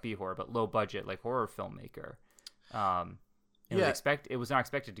 or maybe not B horror, but low budget like horror filmmaker. It was not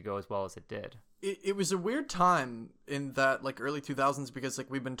expected to go as well as it did. It was a weird time in that like early 2000s, because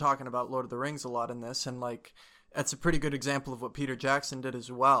like we've been talking about Lord of the Rings a lot in this, and like that's a pretty good example of what Peter Jackson did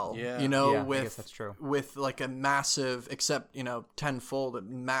as well. I guess that's true. With like a massive, except tenfold, a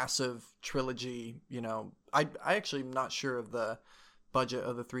massive trilogy. I actually am not sure of the budget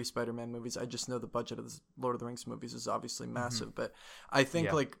of the 3 Spider-Man movies. I just know the budget of the Lord of the Rings movies is obviously massive. But I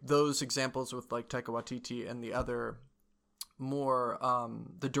think like those examples with like Taika Waititi and the other more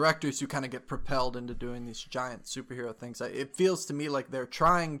the directors who kind of get propelled into doing these giant superhero things, it feels to me like they're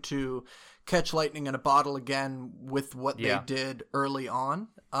trying to catch lightning in a bottle again with what they did early on.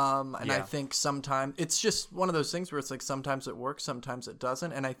 I think sometimes it's just one of those things where it's like sometimes it works, sometimes it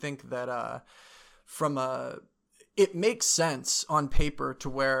doesn't. And I think that it makes sense on paper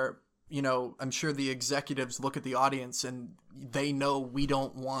to where, I'm sure the executives look at the audience and they know we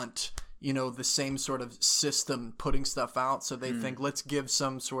don't want, the same sort of system putting stuff out. So they think, let's give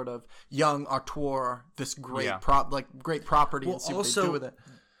some sort of young auteur this great great property and see what they do with it.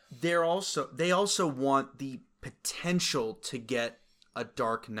 They also want the potential to get a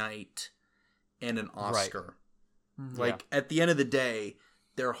Dark Knight and an Oscar. Right. Like at the end of the day,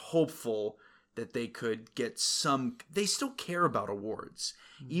 they're hopeful that they could get some. They still care about awards,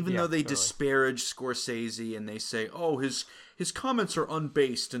 even though they disparage Scorsese and they say, "Oh, his comments are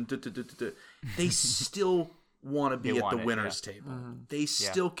unbased," and they still want to be at the winners' table. They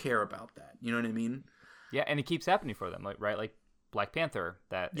still care about that. You know what I mean? Yeah, and it keeps happening for them, right? Like Black Panther,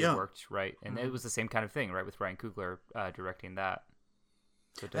 that it worked, right? And it was the same kind of thing, right, with Ryan Coogler directing that.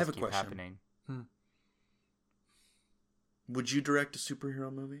 So it does keep happening. Would you direct a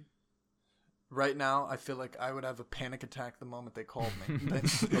superhero movie? Right now, I feel like I would have a panic attack the moment they called me.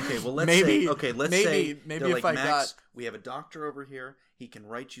 Okay, well, let's say if I Max, we have a doctor over here. He can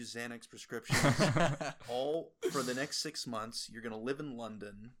write you Xanax prescriptions all for the next 6 months. You're going to live in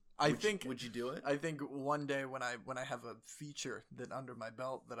London. Would you do it? I think one day when I have a feature that under my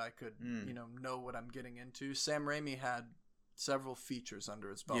belt that I could know what I'm getting into. Sam Raimi had several features under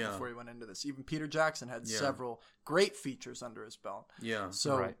his belt before he went into this. Even Peter Jackson had several great features under his belt. Yeah.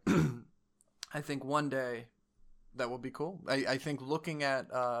 So I think one day that will be cool. I think looking at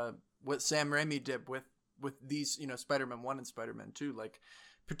what Sam Raimi did with these, Spider-Man 1 and Spider-Man 2, like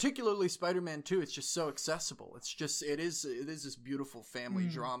particularly Spider-Man 2, it's just so accessible. It is this beautiful family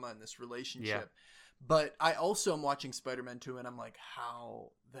drama and this relationship. Yeah. But I also am watching Spider-Man 2 and I'm like,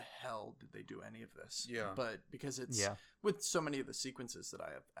 how the hell did they do any of this? Yeah. But because it's with so many of the sequences that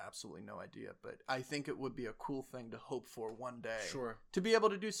I have absolutely no idea. But I think it would be a cool thing to hope for one day. Sure. To be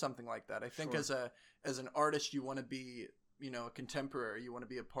able to do something like that. I think as an artist, you want to be, a contemporary. You want to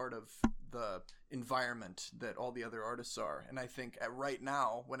be a part of the environment that all the other artists are. And I think right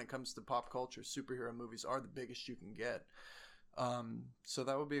now, when it comes to pop culture, superhero movies are the biggest you can get. So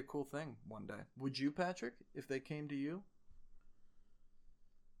that would be a cool thing one day. Would you, Patrick, if they came to you?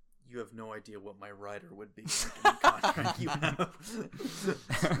 You have no idea what my writer would be like in the contract you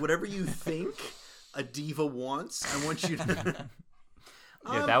have. Whatever you think a diva wants, I want you to.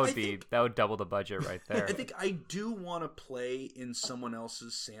 Yeah, that would double the budget right there. I think I do want to play in someone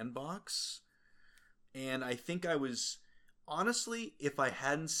else's sandbox, and I think I was honestly, if I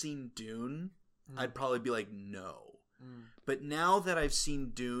hadn't seen Dune, I'd probably be like no. But now that I've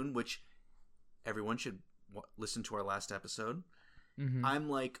seen Dune, which everyone should listen to our last episode, I'm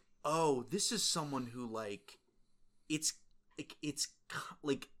like, oh, this is someone who it's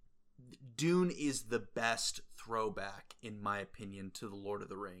like Dune is the best throwback, in my opinion, to the Lord of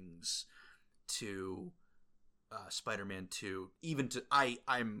the Rings, to Spider-Man 2, even to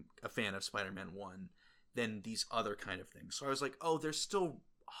I'm a fan of Spider-Man 1 than these other kind of things. So I was like, oh, there's still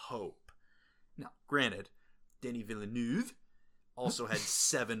hope. Now, granted, Denis Villeneuve also had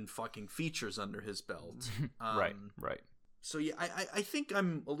 7 fucking features under his belt. Right. So yeah, I think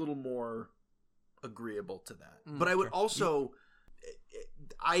I'm a little more agreeable to that. But I would also,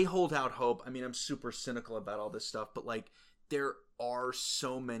 I hold out hope. I mean, I'm super cynical about all this stuff, but there are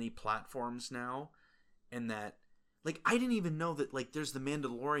so many platforms now, and that I didn't even know that there's the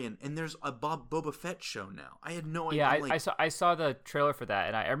Mandalorian and there's a Boba Fett show now. I had no idea. Yeah, I saw the trailer for that,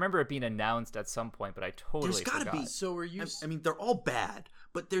 and I remember it being announced at some point, but I totally there's gotta forgot. be. So are you? I mean, they're all bad,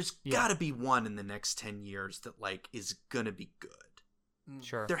 but there's gotta be one in the next 10 years that is gonna be good.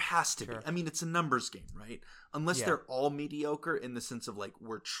 Sure. There has to be. I mean, it's a numbers game, right? Unless they're all mediocre in the sense of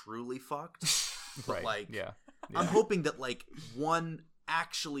we're truly fucked. But right. I'm hoping that one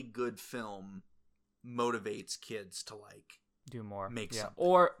actually good film motivates kids to do more, make something.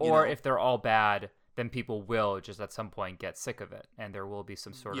 Or if they're all bad, then people will just at some point get sick of it, and there will be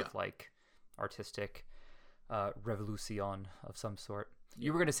some sort of artistic revolution of some sort.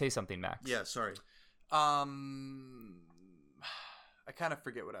 You were going to say something, Max. Yeah, sorry. I kind of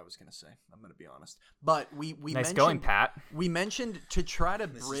forget what I was going to say. I'm going to be honest. But we nice mentioned, going, Pat. We mentioned to try to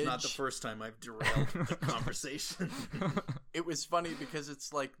bridge. This is not the first time I've derailed a conversation. It was funny because it's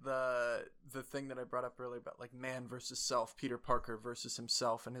the thing that I brought up earlier about man versus self, Peter Parker versus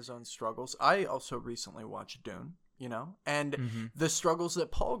himself and his own struggles. I also recently watched Dune, and the struggles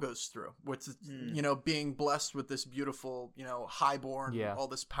that Paul goes through, with being blessed with this beautiful, highborn, all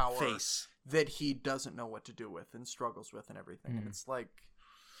this power face that he doesn't know what to do with and struggles with and everything. And it's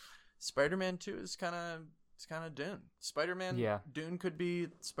Spider-Man 2 is kind of Dune. Spider-Man Dune could be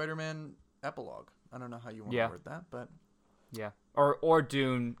Spider-Man epilogue. I don't know how you want to word that, but or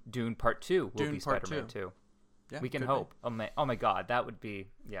Dune Part 2 will be Part Spider-Man 2. Yeah, we can hope. Oh my god, that would be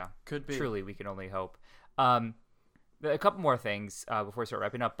could be. Truly, we can only hope. A couple more things before we start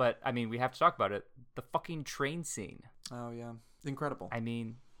wrapping up, but I mean, we have to talk about it. The fucking train scene. Oh yeah, incredible. I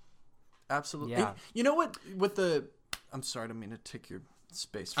mean, absolutely. Yeah. You know what? I'm sorry, I don't mean to take your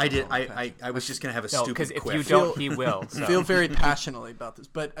space. I did. I was just gonna have a stupid because if quiff. you don't, he will. So. Feel very passionately about this,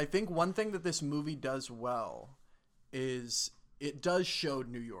 but I think one thing that this movie does well is it does show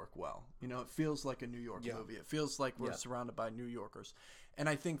New York well. You know, it feels like a New York movie. It feels like we're surrounded by New Yorkers. And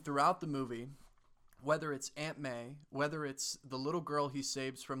I think throughout the movie, whether it's Aunt May, whether it's the little girl he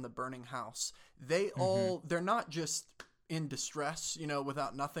saves from the burning house, they're not just in distress, you know,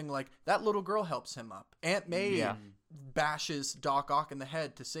 without nothing. Like, that little girl helps him up. Aunt May bashes Doc Ock in the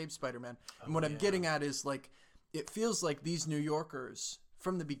head to save Spider-Man. And what I'm getting at is, like, it feels like these New Yorkers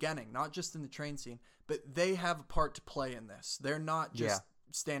from the beginning, not just in the train scene, but they have a part to play in this. They're not just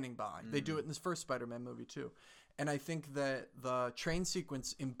standing by. They do it in this first Spider-Man movie too. And I think that the train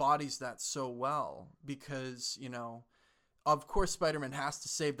sequence embodies that so well because, you know, of course Spider-Man has to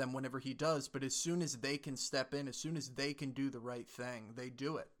save them whenever he does, but as soon as they can step in, as soon as they can do the right thing, they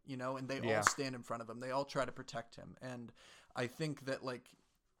do it, you know, and they all stand in front of him. They all try to protect him. And I think that, like,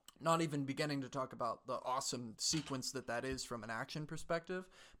 not even beginning to talk about the awesome sequence that is from an action perspective,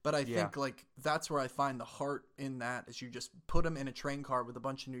 but I think, like, that's where I find the heart in that is you just put him in a train car with a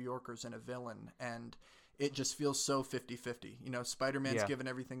bunch of New Yorkers and a villain, and it just feels so 50-50. You know, Spider-Man's given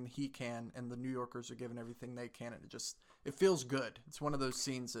everything he can, and the New Yorkers are given everything they can, and it feels good. It's one of those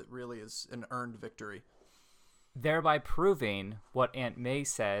scenes that really is an earned victory. Thereby proving what Aunt May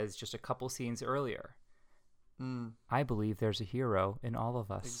says just a couple scenes earlier. I believe there's a hero in all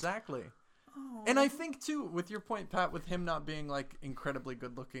of us. Exactly. Aww. And I think, too, with your point, Pat, with him not being, like, incredibly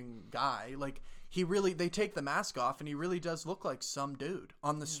good-looking guy, like, they take the mask off, and he really does look like some dude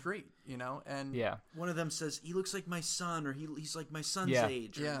on the street, you know? And one of them says, he looks like my son, or he's like my son's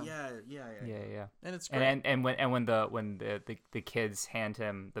age. Or, yeah. And it's great. And when the kids hand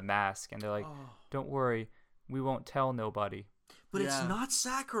him the mask, and they're like, don't worry, we won't tell nobody. But it's not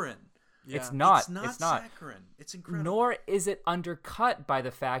saccharine. Yeah. It's not saccharine. It's incredible. Nor is it undercut by the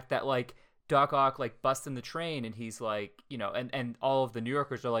fact that, like, Doc Ock, like, busts in the train, and he's like, you know, and all of the New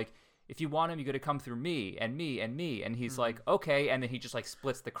Yorkers are like, if you want him, you got to come through me and me and me, and he's like, okay, and then he just, like,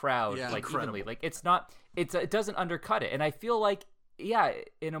 splits the crowd like evenly. Like, it doesn't undercut it, and I feel like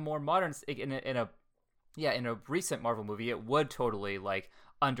in a more modern in a recent Marvel movie, it would totally, like,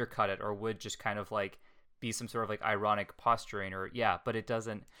 undercut it, or would just kind of, like, be some sort of, like, ironic posturing, or but it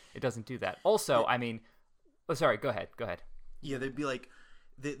doesn't do that. Also, I mean, sorry, go ahead. Yeah, they'd be like,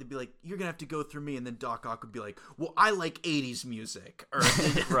 you're gonna have to go through me, and then Doc Ock would be like, well, I like 80s music, or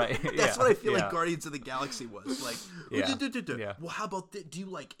right. That's what I feel like Guardians of the Galaxy was like. Well, how about do you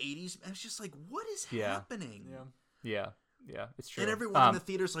like 80s? And it's just like, what is happening? Yeah, it's true. And everyone in the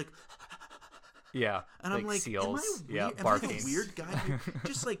theater's like, and I'm like, seals, am I barking. a weird guy here?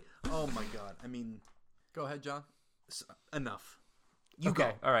 Just like, oh my god, I mean. Go ahead, John. Enough.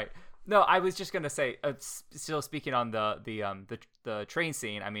 Okay. All right. No, I was just gonna say, still speaking on the train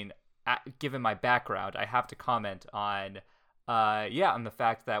scene. I mean, given my background, I have to comment on, on the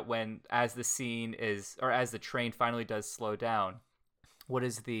fact that as the train finally does slow down, what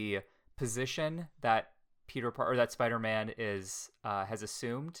is the position that that Spider-Man has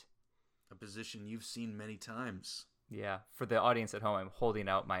assumed? A position you've seen many times. Yeah, for the audience at home, I'm holding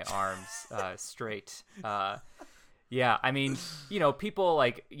out my arms straight. I mean, you know, people,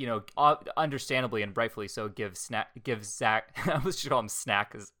 like, you know, understandably and rightfully so give Zack, I was just call him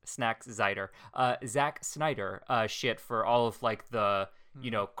Snack Snyder, Zack Snyder, shit for all of, like, the,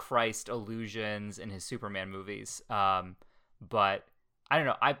 you know, Christ allusions in his Superman movies. But I don't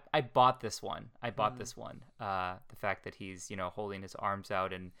know. I bought this one. The fact that he's, you know, holding his arms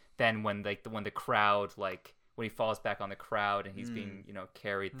out, and then when the crowd, like, when he falls back on the crowd and he's being, you know,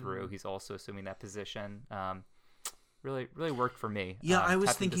 carried through, he's also assuming that position. Really worked for me. Yeah, I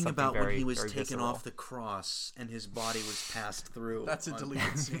was thinking about when he was taken off the cross and his body was passed through. That's a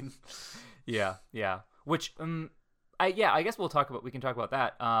deleted scene. Yeah. Which, I guess we can talk about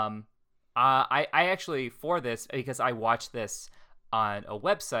that. I actually, for this, because I watched this on a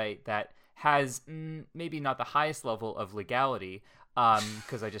website that has maybe not the highest level of legality,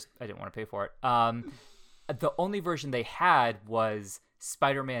 because I didn't want to pay for it. The only version they had was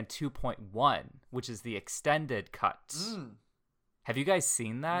Spider-Man 2.1, which is the extended cut. Have you guys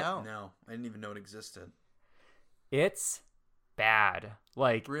seen that? No, I didn't even know it existed. It's bad.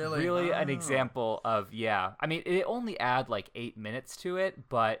 Like, really an example of, I mean, it only add like 8 minutes to it,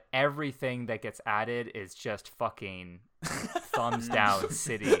 but everything that gets added is just fucking thumbs down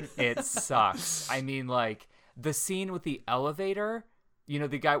city. It sucks. I mean, like, the scene with the elevator, you know,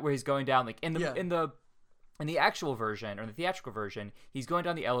 the guy where he's going down, like, in the actual version, or the theatrical version, he's going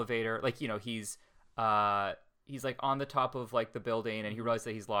down the elevator, like, you know, he's like on the top of, like, the building, and he realizes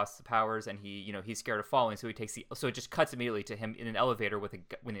that he's lost the powers, and he's scared of falling, so it just cuts immediately to him in an elevator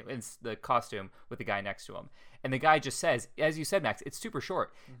in the costume with the guy next to him, and the guy just says, as you said, Max, it's super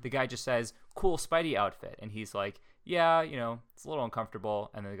short. The guy just says, "Cool Spidey outfit," and he's like, yeah, you know, it's a little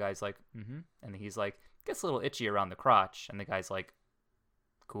uncomfortable. And then the guy's like, mm-hmm. And he's like, gets a little itchy around the crotch. And the guy's like,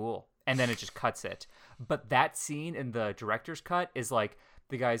 cool. And then it just cuts it. But that scene in the director's cut is like,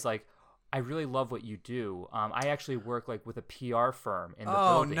 the guy's like, I really love what you do. I actually work like with a PR firm in the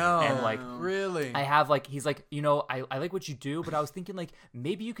building. Oh no! And like, really? I have like, he's like, you know, I like what you do, but I was thinking like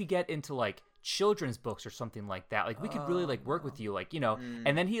maybe you could get into like children's books or something like that. Like we could really like work with you, like, you know.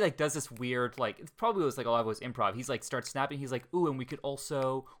 And then he like does this weird, like, it probably was like a lot of it was improv. He's like starts snapping. He's like, ooh, and we could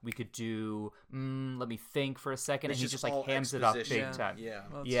do let me think for a second. And he just like hams it up big time. Yeah.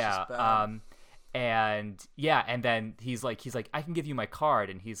 Well, Yeah. And yeah, and then he's like, I can give you my card,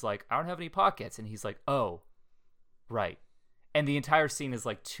 and he's like, I don't have any pockets, and he's like, oh, right. And the entire scene is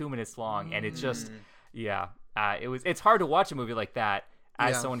like 2 minutes long, and it's just, it's hard to watch a movie like that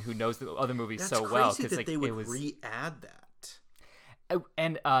as someone who knows the other movies so well, because like they would re-add that.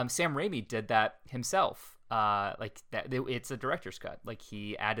 And Sam Raimi did that himself. Like that, it's a director's cut. Like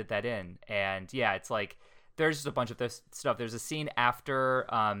he added that in, and yeah, it's like there's just a bunch of this stuff. There's a scene after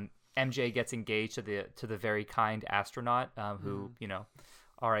MJ gets engaged to the very kind astronaut who, you know,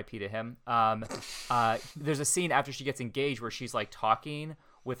 R.I.P. to him. There's a scene after she gets engaged where she's like talking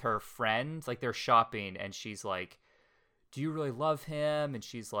with her friends, like they're shopping, and she's like, do you really love him? And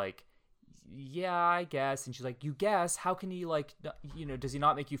she's like, yeah, I guess. And she's like, you guess? How can he, like, you know, does he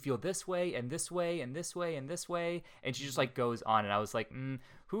not make you feel this way and this way and this way and this way? And she just like goes on, and I was like,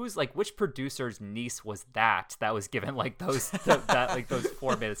 who's like, which producer's niece was that was given like those those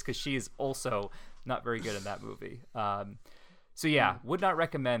 4 minutes, because she is also not very good in that movie. So yeah, would not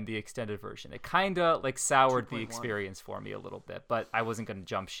recommend the extended version. It kind of like soured the experience for me a little bit, but I wasn't going to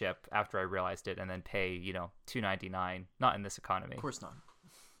jump ship after I realized it and then pay, you know, $2.99. Not in this economy. Of course not.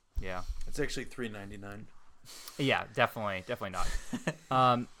 Yeah, it's actually $3.99. Yeah, definitely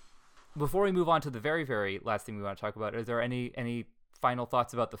not. Before we move on to the very, very last thing we want to talk about, are there any final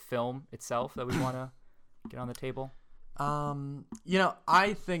thoughts about the film itself that we want to get on the table? You know,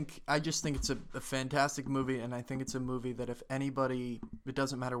 I just think it's a fantastic movie, and I think it's a movie that if anybody, it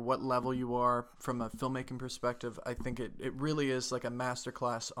doesn't matter what level you are from a filmmaking perspective, I think it really is like a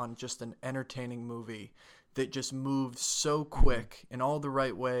masterclass on just an entertaining movie that just moves so quick in all the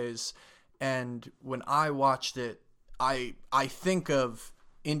right ways. And when I watched it, I think of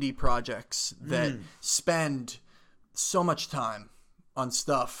indie projects that spend so much time on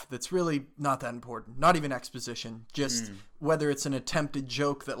stuff that's really not that important, not even exposition, just whether it's an attempted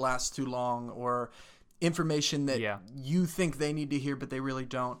joke that lasts too long or information that you think they need to hear but they really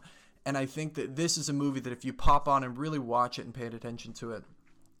don't. And I think that this is a movie that if you pop on and really watch it and pay attention to it,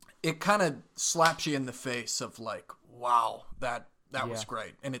 it kind of slaps you in the face of like, wow, that was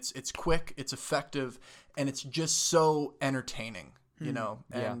great. And it's quick, it's effective, and it's just so entertaining, you know.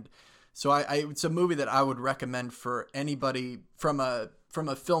 And so it's a movie that I would recommend for anybody from a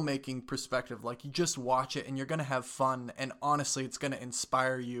filmmaking perspective. Like, you just watch it and you're going to have fun, and honestly, it's going to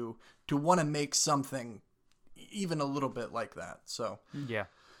inspire you to want to make something even a little bit like that. So yeah.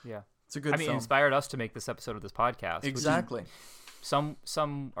 It's a good film. It inspired us to make this episode of this podcast. Exactly. Some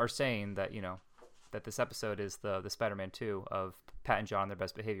are saying that, you know, that this episode is the Spider-Man 2 of Pat and John on their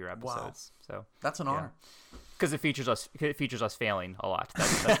best behavior episodes. Wow. So that's an honor. Because it features us failing a lot.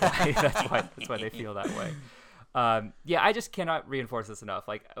 That's why they feel that way. I just cannot reinforce this enough.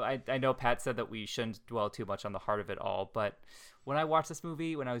 Like, I know Pat said that we shouldn't dwell too much on the heart of it all, but when I watched this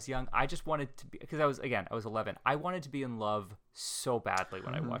movie when I was young, I just wanted to be, because I was 11. I wanted to be in love so badly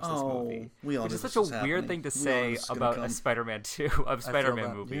when I watched this movie. Which is such a weird thing to say about a Spider-Man 2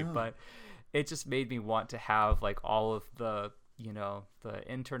 Spider-Man movie, but it just made me want to have like all of the, you know, the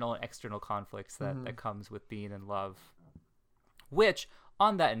internal and external conflicts that comes with being in love. Which,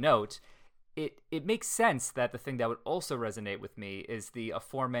 on that note, it makes sense that the thing that would also resonate with me is the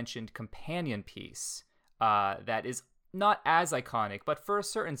aforementioned companion piece that is not as iconic, but for a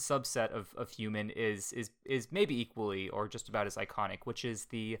certain subset of human is maybe equally or just about as iconic, which is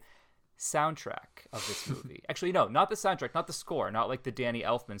the soundtrack of this movie. Actually, no, not the soundtrack, not the score, not like the Danny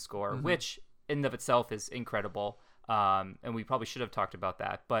Elfman score, which in and of itself is incredible. And we probably should have talked about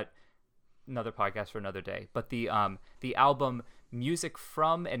that, but another podcast for another day. But the album Music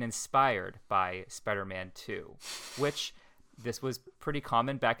from and Inspired by Spider-Man 2, which this was pretty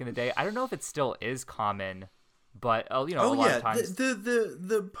common back in the day. I don't know if it still is common, but you know, a lot of times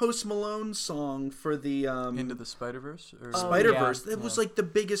the Post Malone song for the Into the Spider-Verse or Spider-Verse, it was like the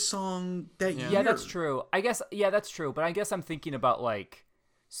biggest song that year. Yeah, that's true. I guess that's true, but I guess I'm thinking about like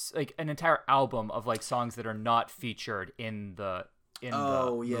an entire album of like songs that are not featured in the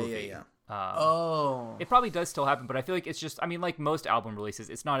movie. Yeah. Oh, it probably does still happen, but I feel like it's just, I mean, like most album releases,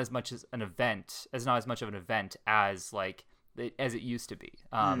 it's not as much as an event, not as much of an event as like as it used to be.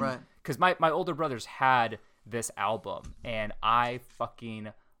 Right. Because my older brothers had this album, and I fucking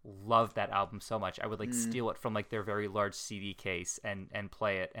loved that album so much. I would like steal it from like their very large CD case and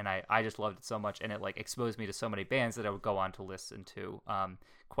play it, and I just loved it so much, and it like exposed me to so many bands that I would go on to listen to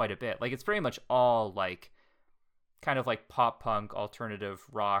quite a bit. Like it's very much all like kind of like pop punk, alternative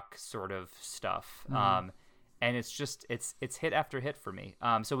rock sort of stuff. And it's just it's hit after hit for me.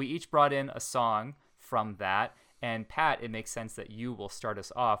 So we each brought in a song from that. And Pat, it makes sense that you will start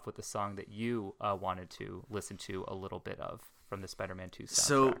us off with the song that you wanted to listen to a little bit of from the Spider-Man 2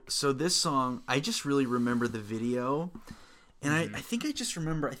 soundtrack. So this song, I just really remember the video, and I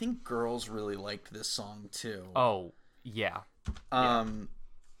think girls really liked this song too. Oh yeah. And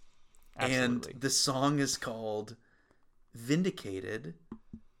Absolutely. the song is called "Vindicated"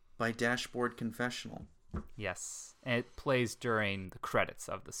 by Dashboard Confessional. Yes, and it plays during the credits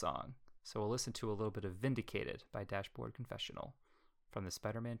of the song. So we'll listen to a little bit of Vindicated by Dashboard Confessional from the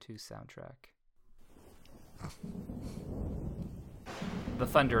Spider-Man 2 soundtrack. The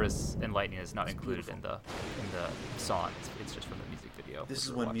thunder and lightning is not included in the song. It's just from the music video. This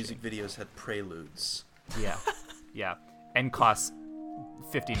is when music videos had preludes. Yeah, yeah, and costs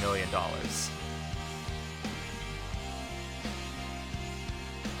 $50 million.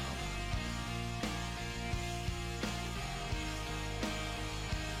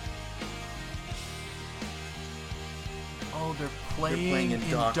 Oh, they're playing in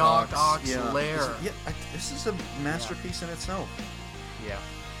Doc Ock's lair. This is a masterpiece in itself. Yeah.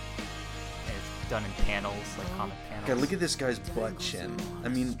 And it's done in panels, like comic panels. God, look at this guy's butt chin. I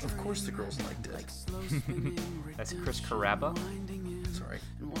mean, of course the girls liked it. That's Chris Carrabba. Sorry.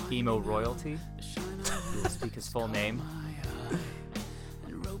 Emo royalty. We'll speak his full name.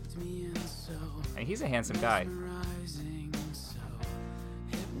 And he's a handsome guy.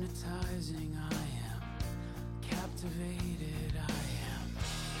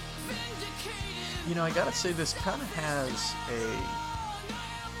 You know, I gotta say, this kind of has a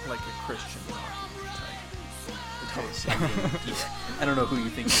Christian rock type. I don't know who you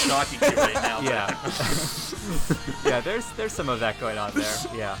think you're talking to right now. Yeah. Yeah, there's some of that going on there.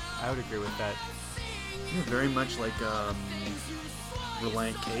 Yeah, I would agree with that. Yeah, very much like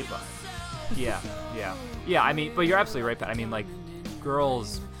Reliant K vibe. Yeah. I mean, but you're absolutely right, Pat. I mean, like,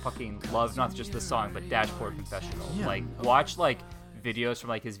 girls fucking love not just the song, but Dashboard Confessional. Yeah. Like, watch like videos from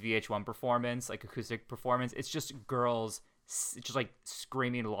like his VH1 performance, like acoustic performance. It's just girls just like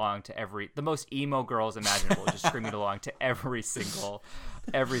screaming along to the most emo girls imaginable, just screaming along to every single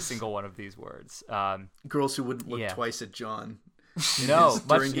one of these words. Girls who wouldn't look twice at John.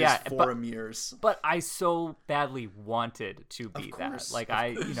 During his forum years. But I so badly wanted to be that. Like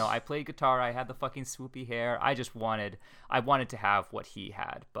I played guitar. I had the fucking swoopy hair. I wanted to have what he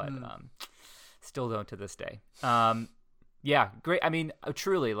had, but still don't to this day. Yeah, great. I mean,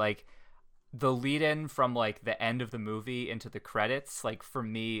 truly, like the lead-in from like the end of the movie into the credits, like for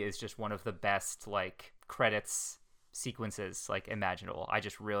me, is just one of the best like credits sequences like imaginable. I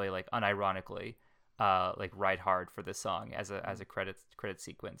just really like unironically like ride hard for this song as a credit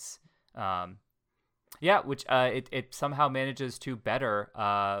sequence. Which it somehow manages to better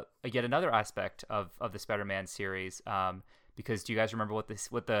yet another aspect of the Spider-Man series. Because do you guys remember what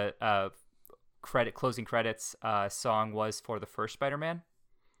the closing credits song was for the first Spider-Man?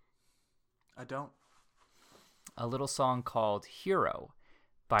 I don't. A little song called Hero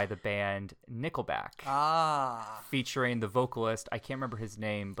by the band Nickelback. Featuring the vocalist, I can't remember his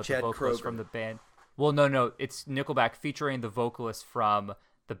name, but Chad the vocalist Kroeger. from the band. Well, no, it's Nickelback featuring the vocalist from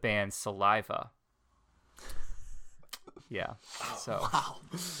the band Saliva. Yeah. So Wow.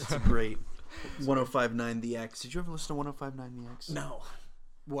 That's a great 105.9 The X. Did you ever listen to 105.9 The X? No.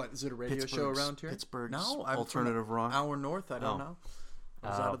 What, is it a radio show around here? Pittsburgh's No, I'm alternative from rock. Hour north, I don't know. I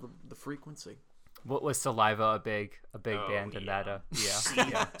was Oh. out of the frequency. what was Saliva a big band in that?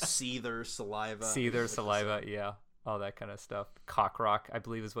 Seether, Saliva. Seether, Saliva, yeah. All that kind of stuff. Cock rock, I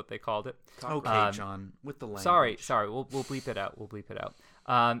believe, is what they called it. Okay, John, with the language. Sorry. We'll bleep it out.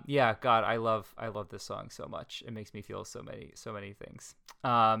 Yeah, God, I love this song so much. It makes me feel so many things.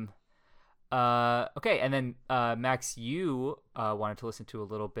 Okay, and then Max, you wanted to listen to a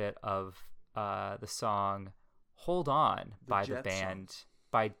little bit of the song "Hold On" by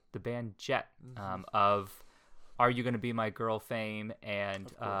the band Jet, of "Are You Gonna Be My Girl" fame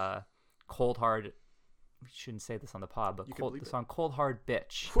and Cold Hard we shouldn't say this on the pod, but the song "Cold Hard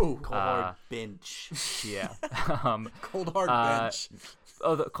Bitch." Whoa. Cold Hard Bench. Yeah. Cold Hard Bench.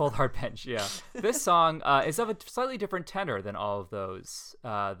 Oh, the Cold Hard Bench, yeah. This song is of a slightly different tenor than all of those,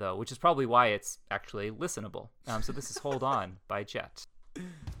 though, which is probably why it's actually listenable. So this is Hold On by Jet. Do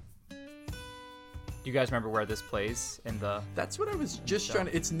you guys remember where this plays in the... That's what I was just trying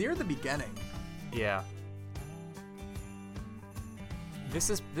to... It's near the beginning. Yeah.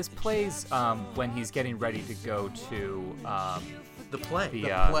 This plays when he's getting ready to go to... the play.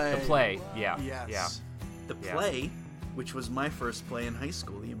 The play, yeah. Yes. Yeah. The play... which was my first play in high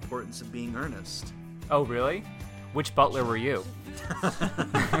school, The Importance of Being Earnest. Oh, really? Which butler were you?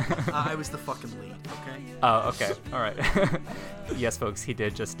 I was the fucking lead, okay? Oh, okay. All right. Yes, folks, he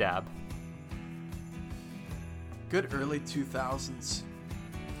did just dab. Good early 2000s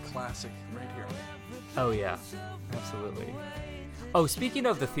classic right here. Oh, yeah. Absolutely. Oh, speaking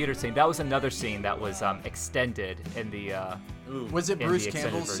of the theater scene, that was another scene that was extended in the... Was it Bruce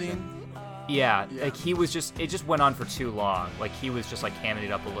Campbell's scene? Yeah, like he was it just went on for too long. Like he was just like hamming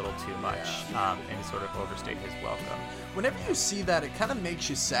it up a little too much, and sort of overstayed his welcome. Whenever you see that, it kind of makes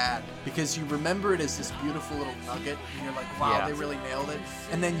you sad because you remember it as this beautiful little nugget, and you're like, wow, they really nailed it.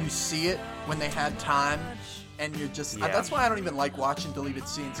 And then you see it when they had time, and you're just, that's why I don't even like watching deleted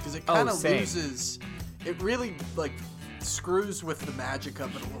scenes, because it kind of loses, it really like screws with the magic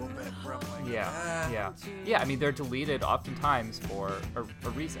of it a little bit. Where I'm like, yeah. I mean, they're deleted oftentimes for a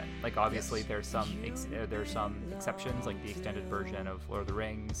reason. Like obviously, there's some exceptions, like the extended version of Lord of the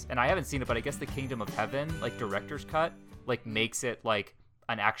Rings, and I haven't seen it, but I guess the Kingdom of Heaven, like director's cut, like makes it like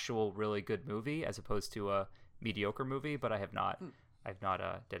an actual really good movie as opposed to a mediocre movie. But I have not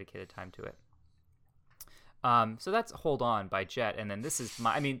dedicated time to it. So that's Hold On by Jet, and then this is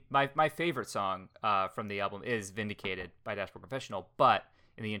my favorite song from the album is Vindicated by Dashboard Confessional, but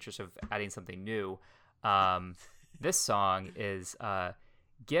in the interest of adding something new, this song is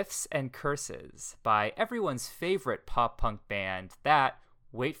Gifts and Curses by everyone's favorite pop punk band that,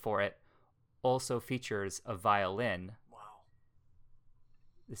 wait for it, also features a violin. Wow.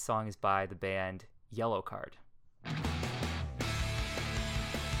 This song is by the band Yellow Card.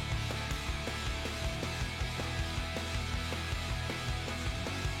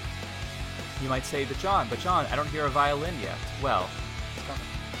 You might say, but John, I don't hear a violin yet. Well, it's coming.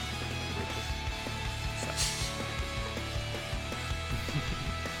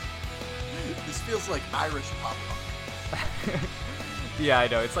 This feels like Irish pop punk. Yeah, I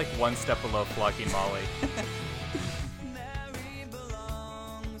know. It's like one step below Flogging Molly.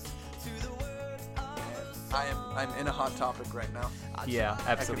 I'm in a hot topic right now. Yeah,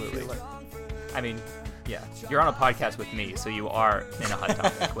 absolutely. I mean, yeah, you're on a podcast with me, so you are in a hot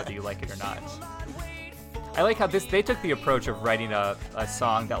topic, whether you like it or not. I like how they took the approach of writing a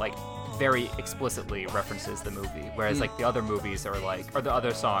song that like very explicitly references the movie, whereas like the other movies are like, or the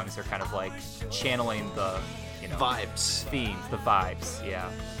other songs are kind of like channeling the, vibes, themes, the vibes, yeah.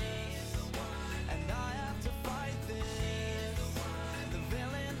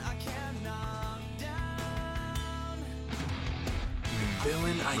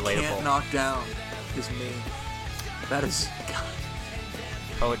 Villain I can't knock down is me. That is God.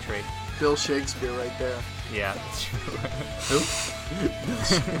 Poetry. Bill Shakespeare right there. Yeah, that's true. Who?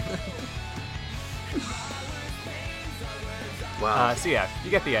 Wow. So yeah, you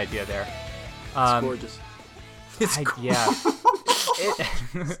get the idea there. It's gorgeous. Yeah.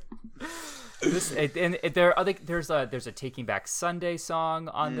 There's a Taking Back Sunday song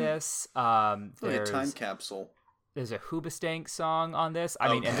on this. There's a time capsule. There's a Hoobastank song on this.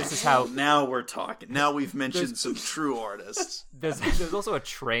 I mean, and this is how... Now we're talking. Now we've mentioned some true artists. There's also a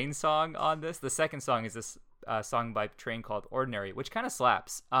Train song on this. The second song is this song by Train called Ordinary, which kind of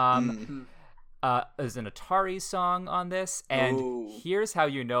slaps. There's an Atari song on this. And here's how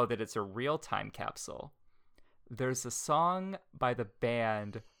you know that it's a real time capsule. There's a song by the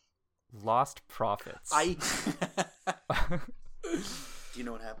band Lost Prophets. Do you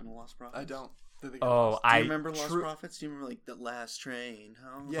know what happened to Lost Prophets? I don't. Do you remember Lost Prophets? Do you remember like the Last Train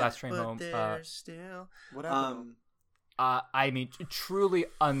Home? Yeah. Last Train Home. Still. What happened? I mean, truly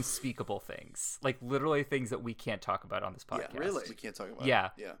unspeakable things. Like literally things that we can't talk about on this podcast. Yeah, really? We can't talk about. Yeah.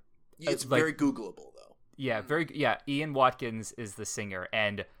 Yeah. It's very Googleable though. Yeah, Ian Watkins is the singer,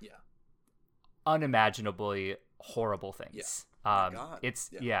 and unimaginably horrible things. Yeah. God.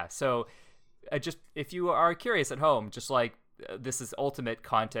 So just if you are curious at home, just like. This is ultimate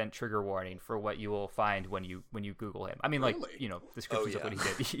content trigger warning for what you will find when you Google him. I mean, really? Like, descriptions of what he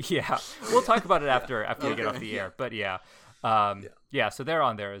did. Yeah. We'll talk about it after we get off the air. But so they're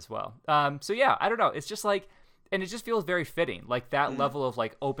on there as well. So yeah, I don't know. It's just like, and it just feels very fitting, like that level of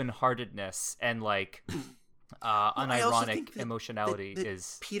like open-heartedness and like unironic emotionality that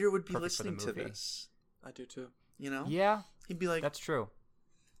is Peter would be perfect for the listening to movie. this. I do too. You know? Yeah, He'd be like, that's true.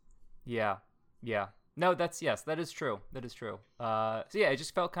 Yeah. No, that is true. That is true. So yeah, it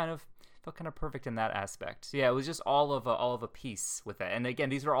just felt kind of perfect in that aspect. So yeah, it was just all of a piece with it. And again,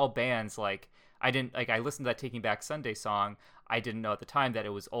 these were all bands like I listened to that Taking Back Sunday song. I didn't know at the time that it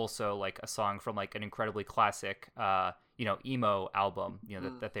was also like a song from like an incredibly classic emo album,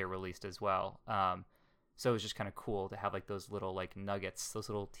 that they released as well. So it was just kind of cool to have like those little like nuggets, those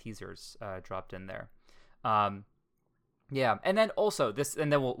little teasers dropped in there. Yeah, and then also this,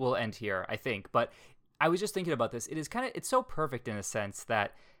 and then we'll end here, I think. But I was just thinking about this. It's so perfect in a sense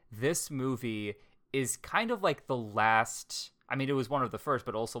that this movie is kind of like the last. I mean, it was one of the first,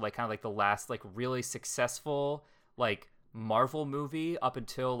 but also like kind of like the last like really successful like Marvel movie up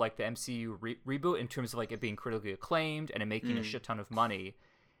until like the MCU reboot in terms of like it being critically acclaimed and it making a shit ton of money.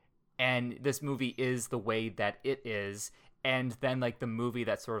 And this movie is the way that it is. And then like the movie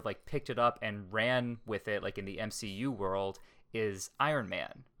that sort of like picked it up and ran with it like in the MCU world is Iron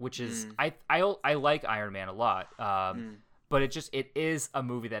Man, which is I like Iron Man a lot. But it is a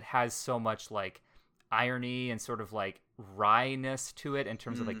movie that has so much like irony and sort of like wryness to it in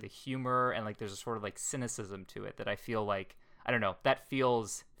terms of like the humor, and like there's a sort of like cynicism to it that I feel like, I don't know, that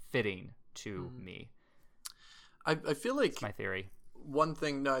feels fitting to me. I feel like that's my theory. One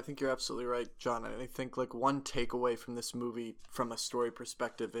thing, no, I think you're absolutely right, John. I think like one takeaway from this movie from a story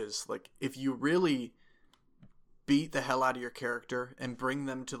perspective is like if you really beat the hell out of your character and bring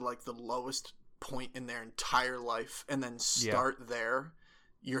them to like the lowest point in their entire life and then start there,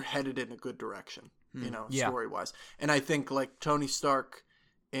 you're headed in a good direction, story-wise. And I think like Tony Stark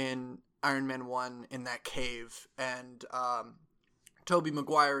in Iron Man 1 in that cave, and Tobey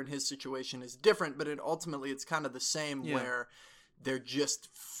Maguire in his situation is different, but ultimately it's kind of the same where they're just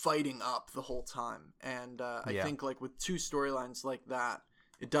fighting up the whole time. And I think like with two storylines like that,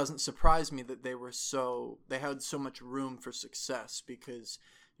 it doesn't surprise me that they had so much room for success, because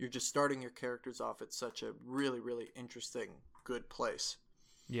you're just starting your characters off at such a really, really interesting, good place.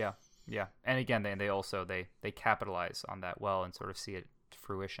 Yeah. And again, they also they capitalize on that well and sort of see it to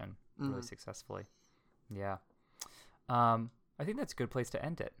fruition really successfully. Yeah. I think that's a good place to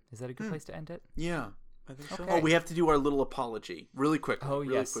end it. Is that a good place to end it? Yeah. I think so. Oh, we have to do our little apology really quickly. Oh,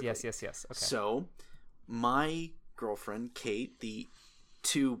 really yes, quickly. yes. Okay. So, my girlfriend, Kate,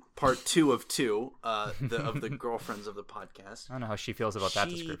 part two of two, of the girlfriends of the podcast. I don't know how she feels about that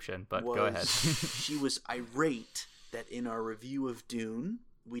description, but go ahead. She was irate that in our review of Dune,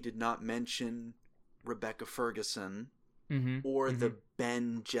 we did not mention Rebecca Ferguson or the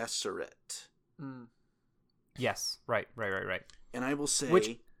Ben Gesserit. Yes, right. And I will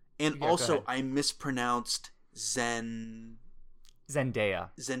say, also I mispronounced Zendaya's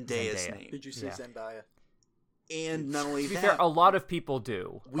name. Did you say Zendaya? And not only to be that, fair, a lot of people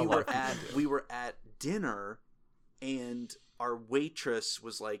do. We were at dinner, and our waitress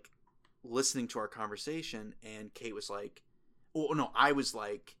was like listening to our conversation, and Kate was like, "Oh no," I was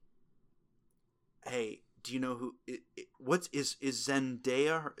like, "Hey, do you know who? Is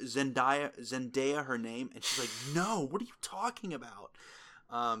Zendaya her name?" And she's like, "No, what are you talking about?"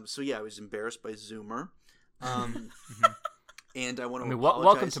 So yeah, I was embarrassed by Zoomer. And I want to apologize.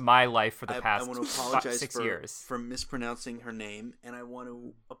 Welcome to my life for the past I want to apologize 6 years for mispronouncing her name, and I want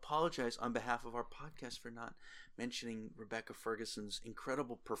to apologize on behalf of our podcast for not mentioning Rebecca Ferguson's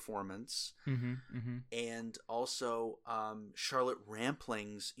incredible performance, and also Charlotte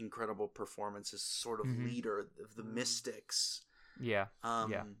Rampling's incredible performance as sort of leader of the Mystics. Yeah.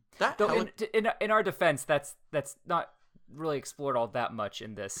 Though in our defense, that's not really explored all that much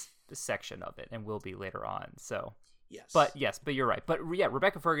in this section of it, and will be later on. So. But you're right. But yeah,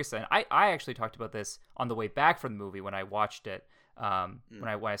 Rebecca Ferguson. I actually talked about this on the way back from the movie when I watched it, when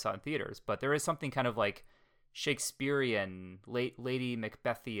I saw it in theaters. But there is something kind of like Shakespearean, Lady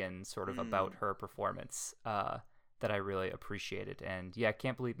Macbethian sort of about her performance that I really appreciated. And yeah, I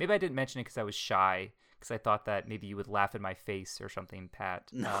can't believe maybe I didn't mention it because I was shy, because I thought that maybe you would laugh in my face or something, Pat,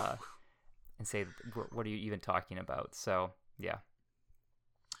 and say, "What are you even talking about?" So yeah.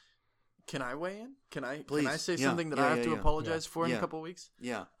 Can I weigh in? Can I say Yeah. something that I have to apologize for in a couple of weeks?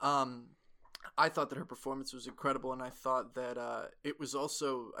 Yeah. I thought that her performance was incredible, and I thought that it was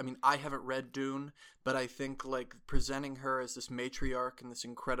also, I mean, I haven't read Dune, but I think like presenting her as this matriarch and this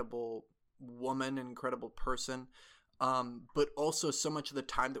incredible woman, incredible person, but also so much of the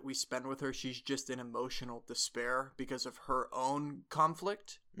time that we spend with her, she's just in emotional despair because of her own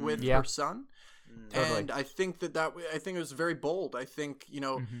conflict with her son. Totally. And I think that I think it was very bold. I think,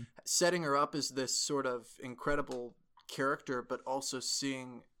 setting her up as this sort of incredible character, but also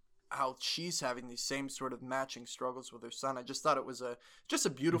seeing how she's having these same sort of matching struggles with her son. I just thought it was just a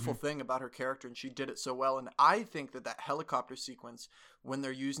beautiful thing about her character, and she did it so well. And I think that helicopter sequence, when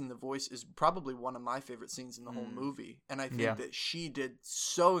they're using the voice, is probably one of my favorite scenes in the whole movie. And I think that she did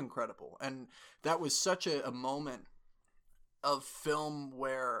so incredible. And that was such a moment of film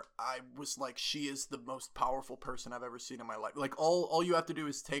where I was like, she is the most powerful person I've ever seen in my life. Like all you have to do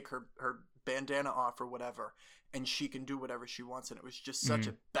is take her bandana off or whatever, and she can do whatever she wants. And it was just such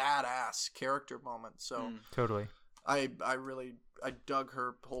a badass character moment. So totally. I dug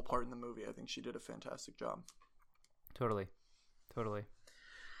her whole part in the movie. I think she did a fantastic job. Totally.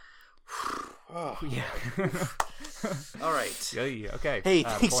 Oh. Yeah. All right. Okay. Hey,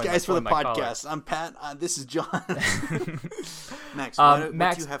 thanks guys for the podcast. I'm Pat. This is John. Max, what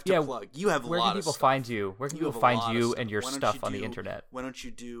do you have to plug? You have a lot of stuff. Where can people find you? Where can people find you and your stuff on the internet? Why don't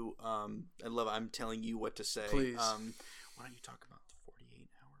you do? I'm telling you what to say. Please. Why don't you talk about the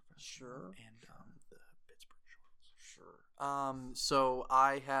 48-hour festival? Sure. And the Pittsburgh Shorts. Sure. So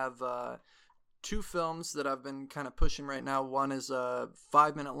I have 2 films that I've been kind of pushing right now. One is a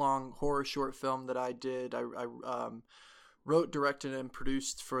 5-minute long horror short film that I did. I wrote, directed, and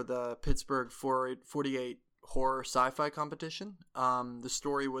produced for the Pittsburgh 48 horror sci-fi competition. The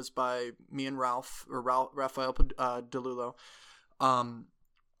story was by me and Raphael DeLulo.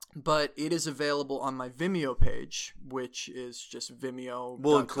 But it is available on my Vimeo page, which is just Vimeo.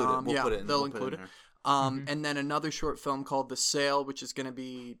 We'll include it. We'll put it in. They'll include it. And then another short film called The Sale, which is going to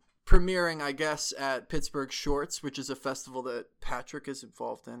be premiering, I guess, at Pittsburgh Shorts, which is a festival that Patrick is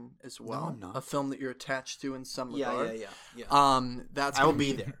involved in as well. No, I'm not. A film that you're attached to in some regard. Yeah. I will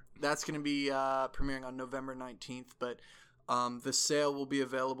be there. That's going to be premiering on November 19th, but The Sale will be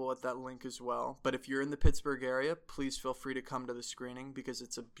available at that link as well. But if you're in the Pittsburgh area, please feel free to come to the screening because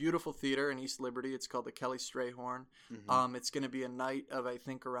it's a beautiful theater in East Liberty. It's called the Kelly Strayhorn. It's going to be a night of, I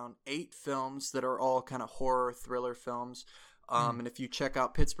think, around 8 films that are all kind of horror thriller films. And if you check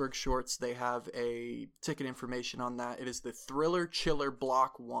out Pittsburgh Shorts, they have a ticket information on that. It is the Thriller Chiller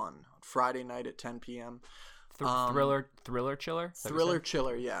Block 1, Friday night at 10 p.m. Thriller Chiller? Thriller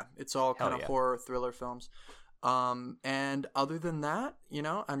Chiller, yeah. It's all kind of horror thriller films. And other than that,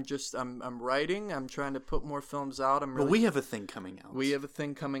 I'm writing. I'm trying to put more films out. But we have a thing coming out. We have a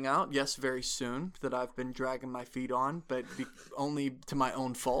thing coming out, yes, very soon, that I've been dragging my feet on, but only to my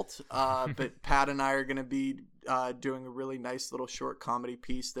own fault. But Pat and I are going to be doing a really nice little short comedy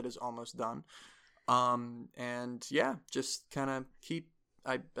piece that is almost done. And yeah, just kind of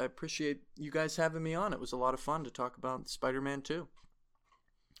I appreciate you guys having me on. It was a lot of fun to talk about Spider-Man 2.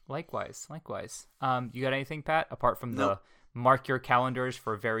 Likewise. You got anything, Pat, apart from the mark your calendars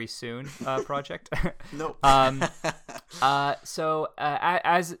for very soon project? Nope. So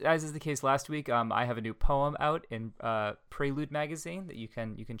as is the case last week, I have a new poem out in Prelude magazine that you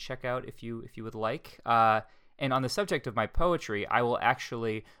can check out if you would like. And on the subject of my poetry, I will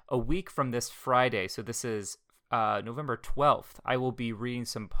actually, a week from this Friday, so this is November 12th, I will be reading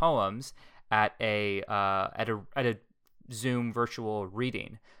some poems at a Zoom virtual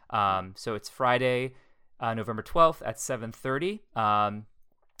reading. So it's Friday, November 12th at 7:30.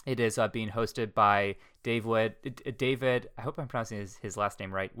 It is being hosted by David. I hope I'm pronouncing his last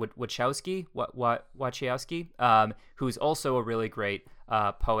name right. Wachowski, who's also a really great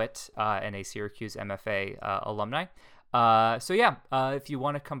poet and a Syracuse MFA alumni. So yeah, if you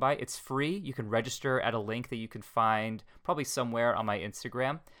want to come by, it's free. You can register at a link that you can find probably somewhere on my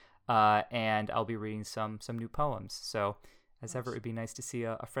Instagram. And I'll be reading some new poems. So as ever, it'd be nice to see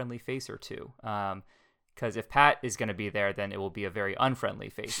a friendly face or two. Because if Pat is going to be there, then it will be a very unfriendly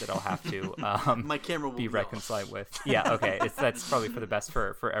face that I'll have to my camera will be reconciled with. Yeah, okay. That's probably for the best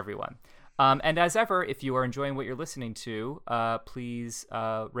for everyone. And as ever, if you are enjoying what you're listening to, please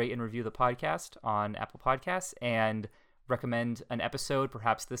rate and review the podcast on Apple Podcasts and recommend an episode,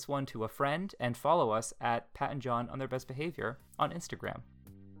 perhaps this one, to a friend, and follow us at Pat and John on Their Best Behavior on Instagram.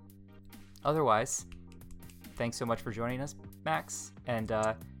 Otherwise, thanks so much for joining us, Max, and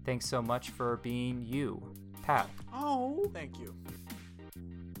thanks so much for being you, Pat. Oh, thank you.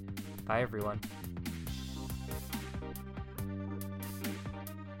 Bye, everyone.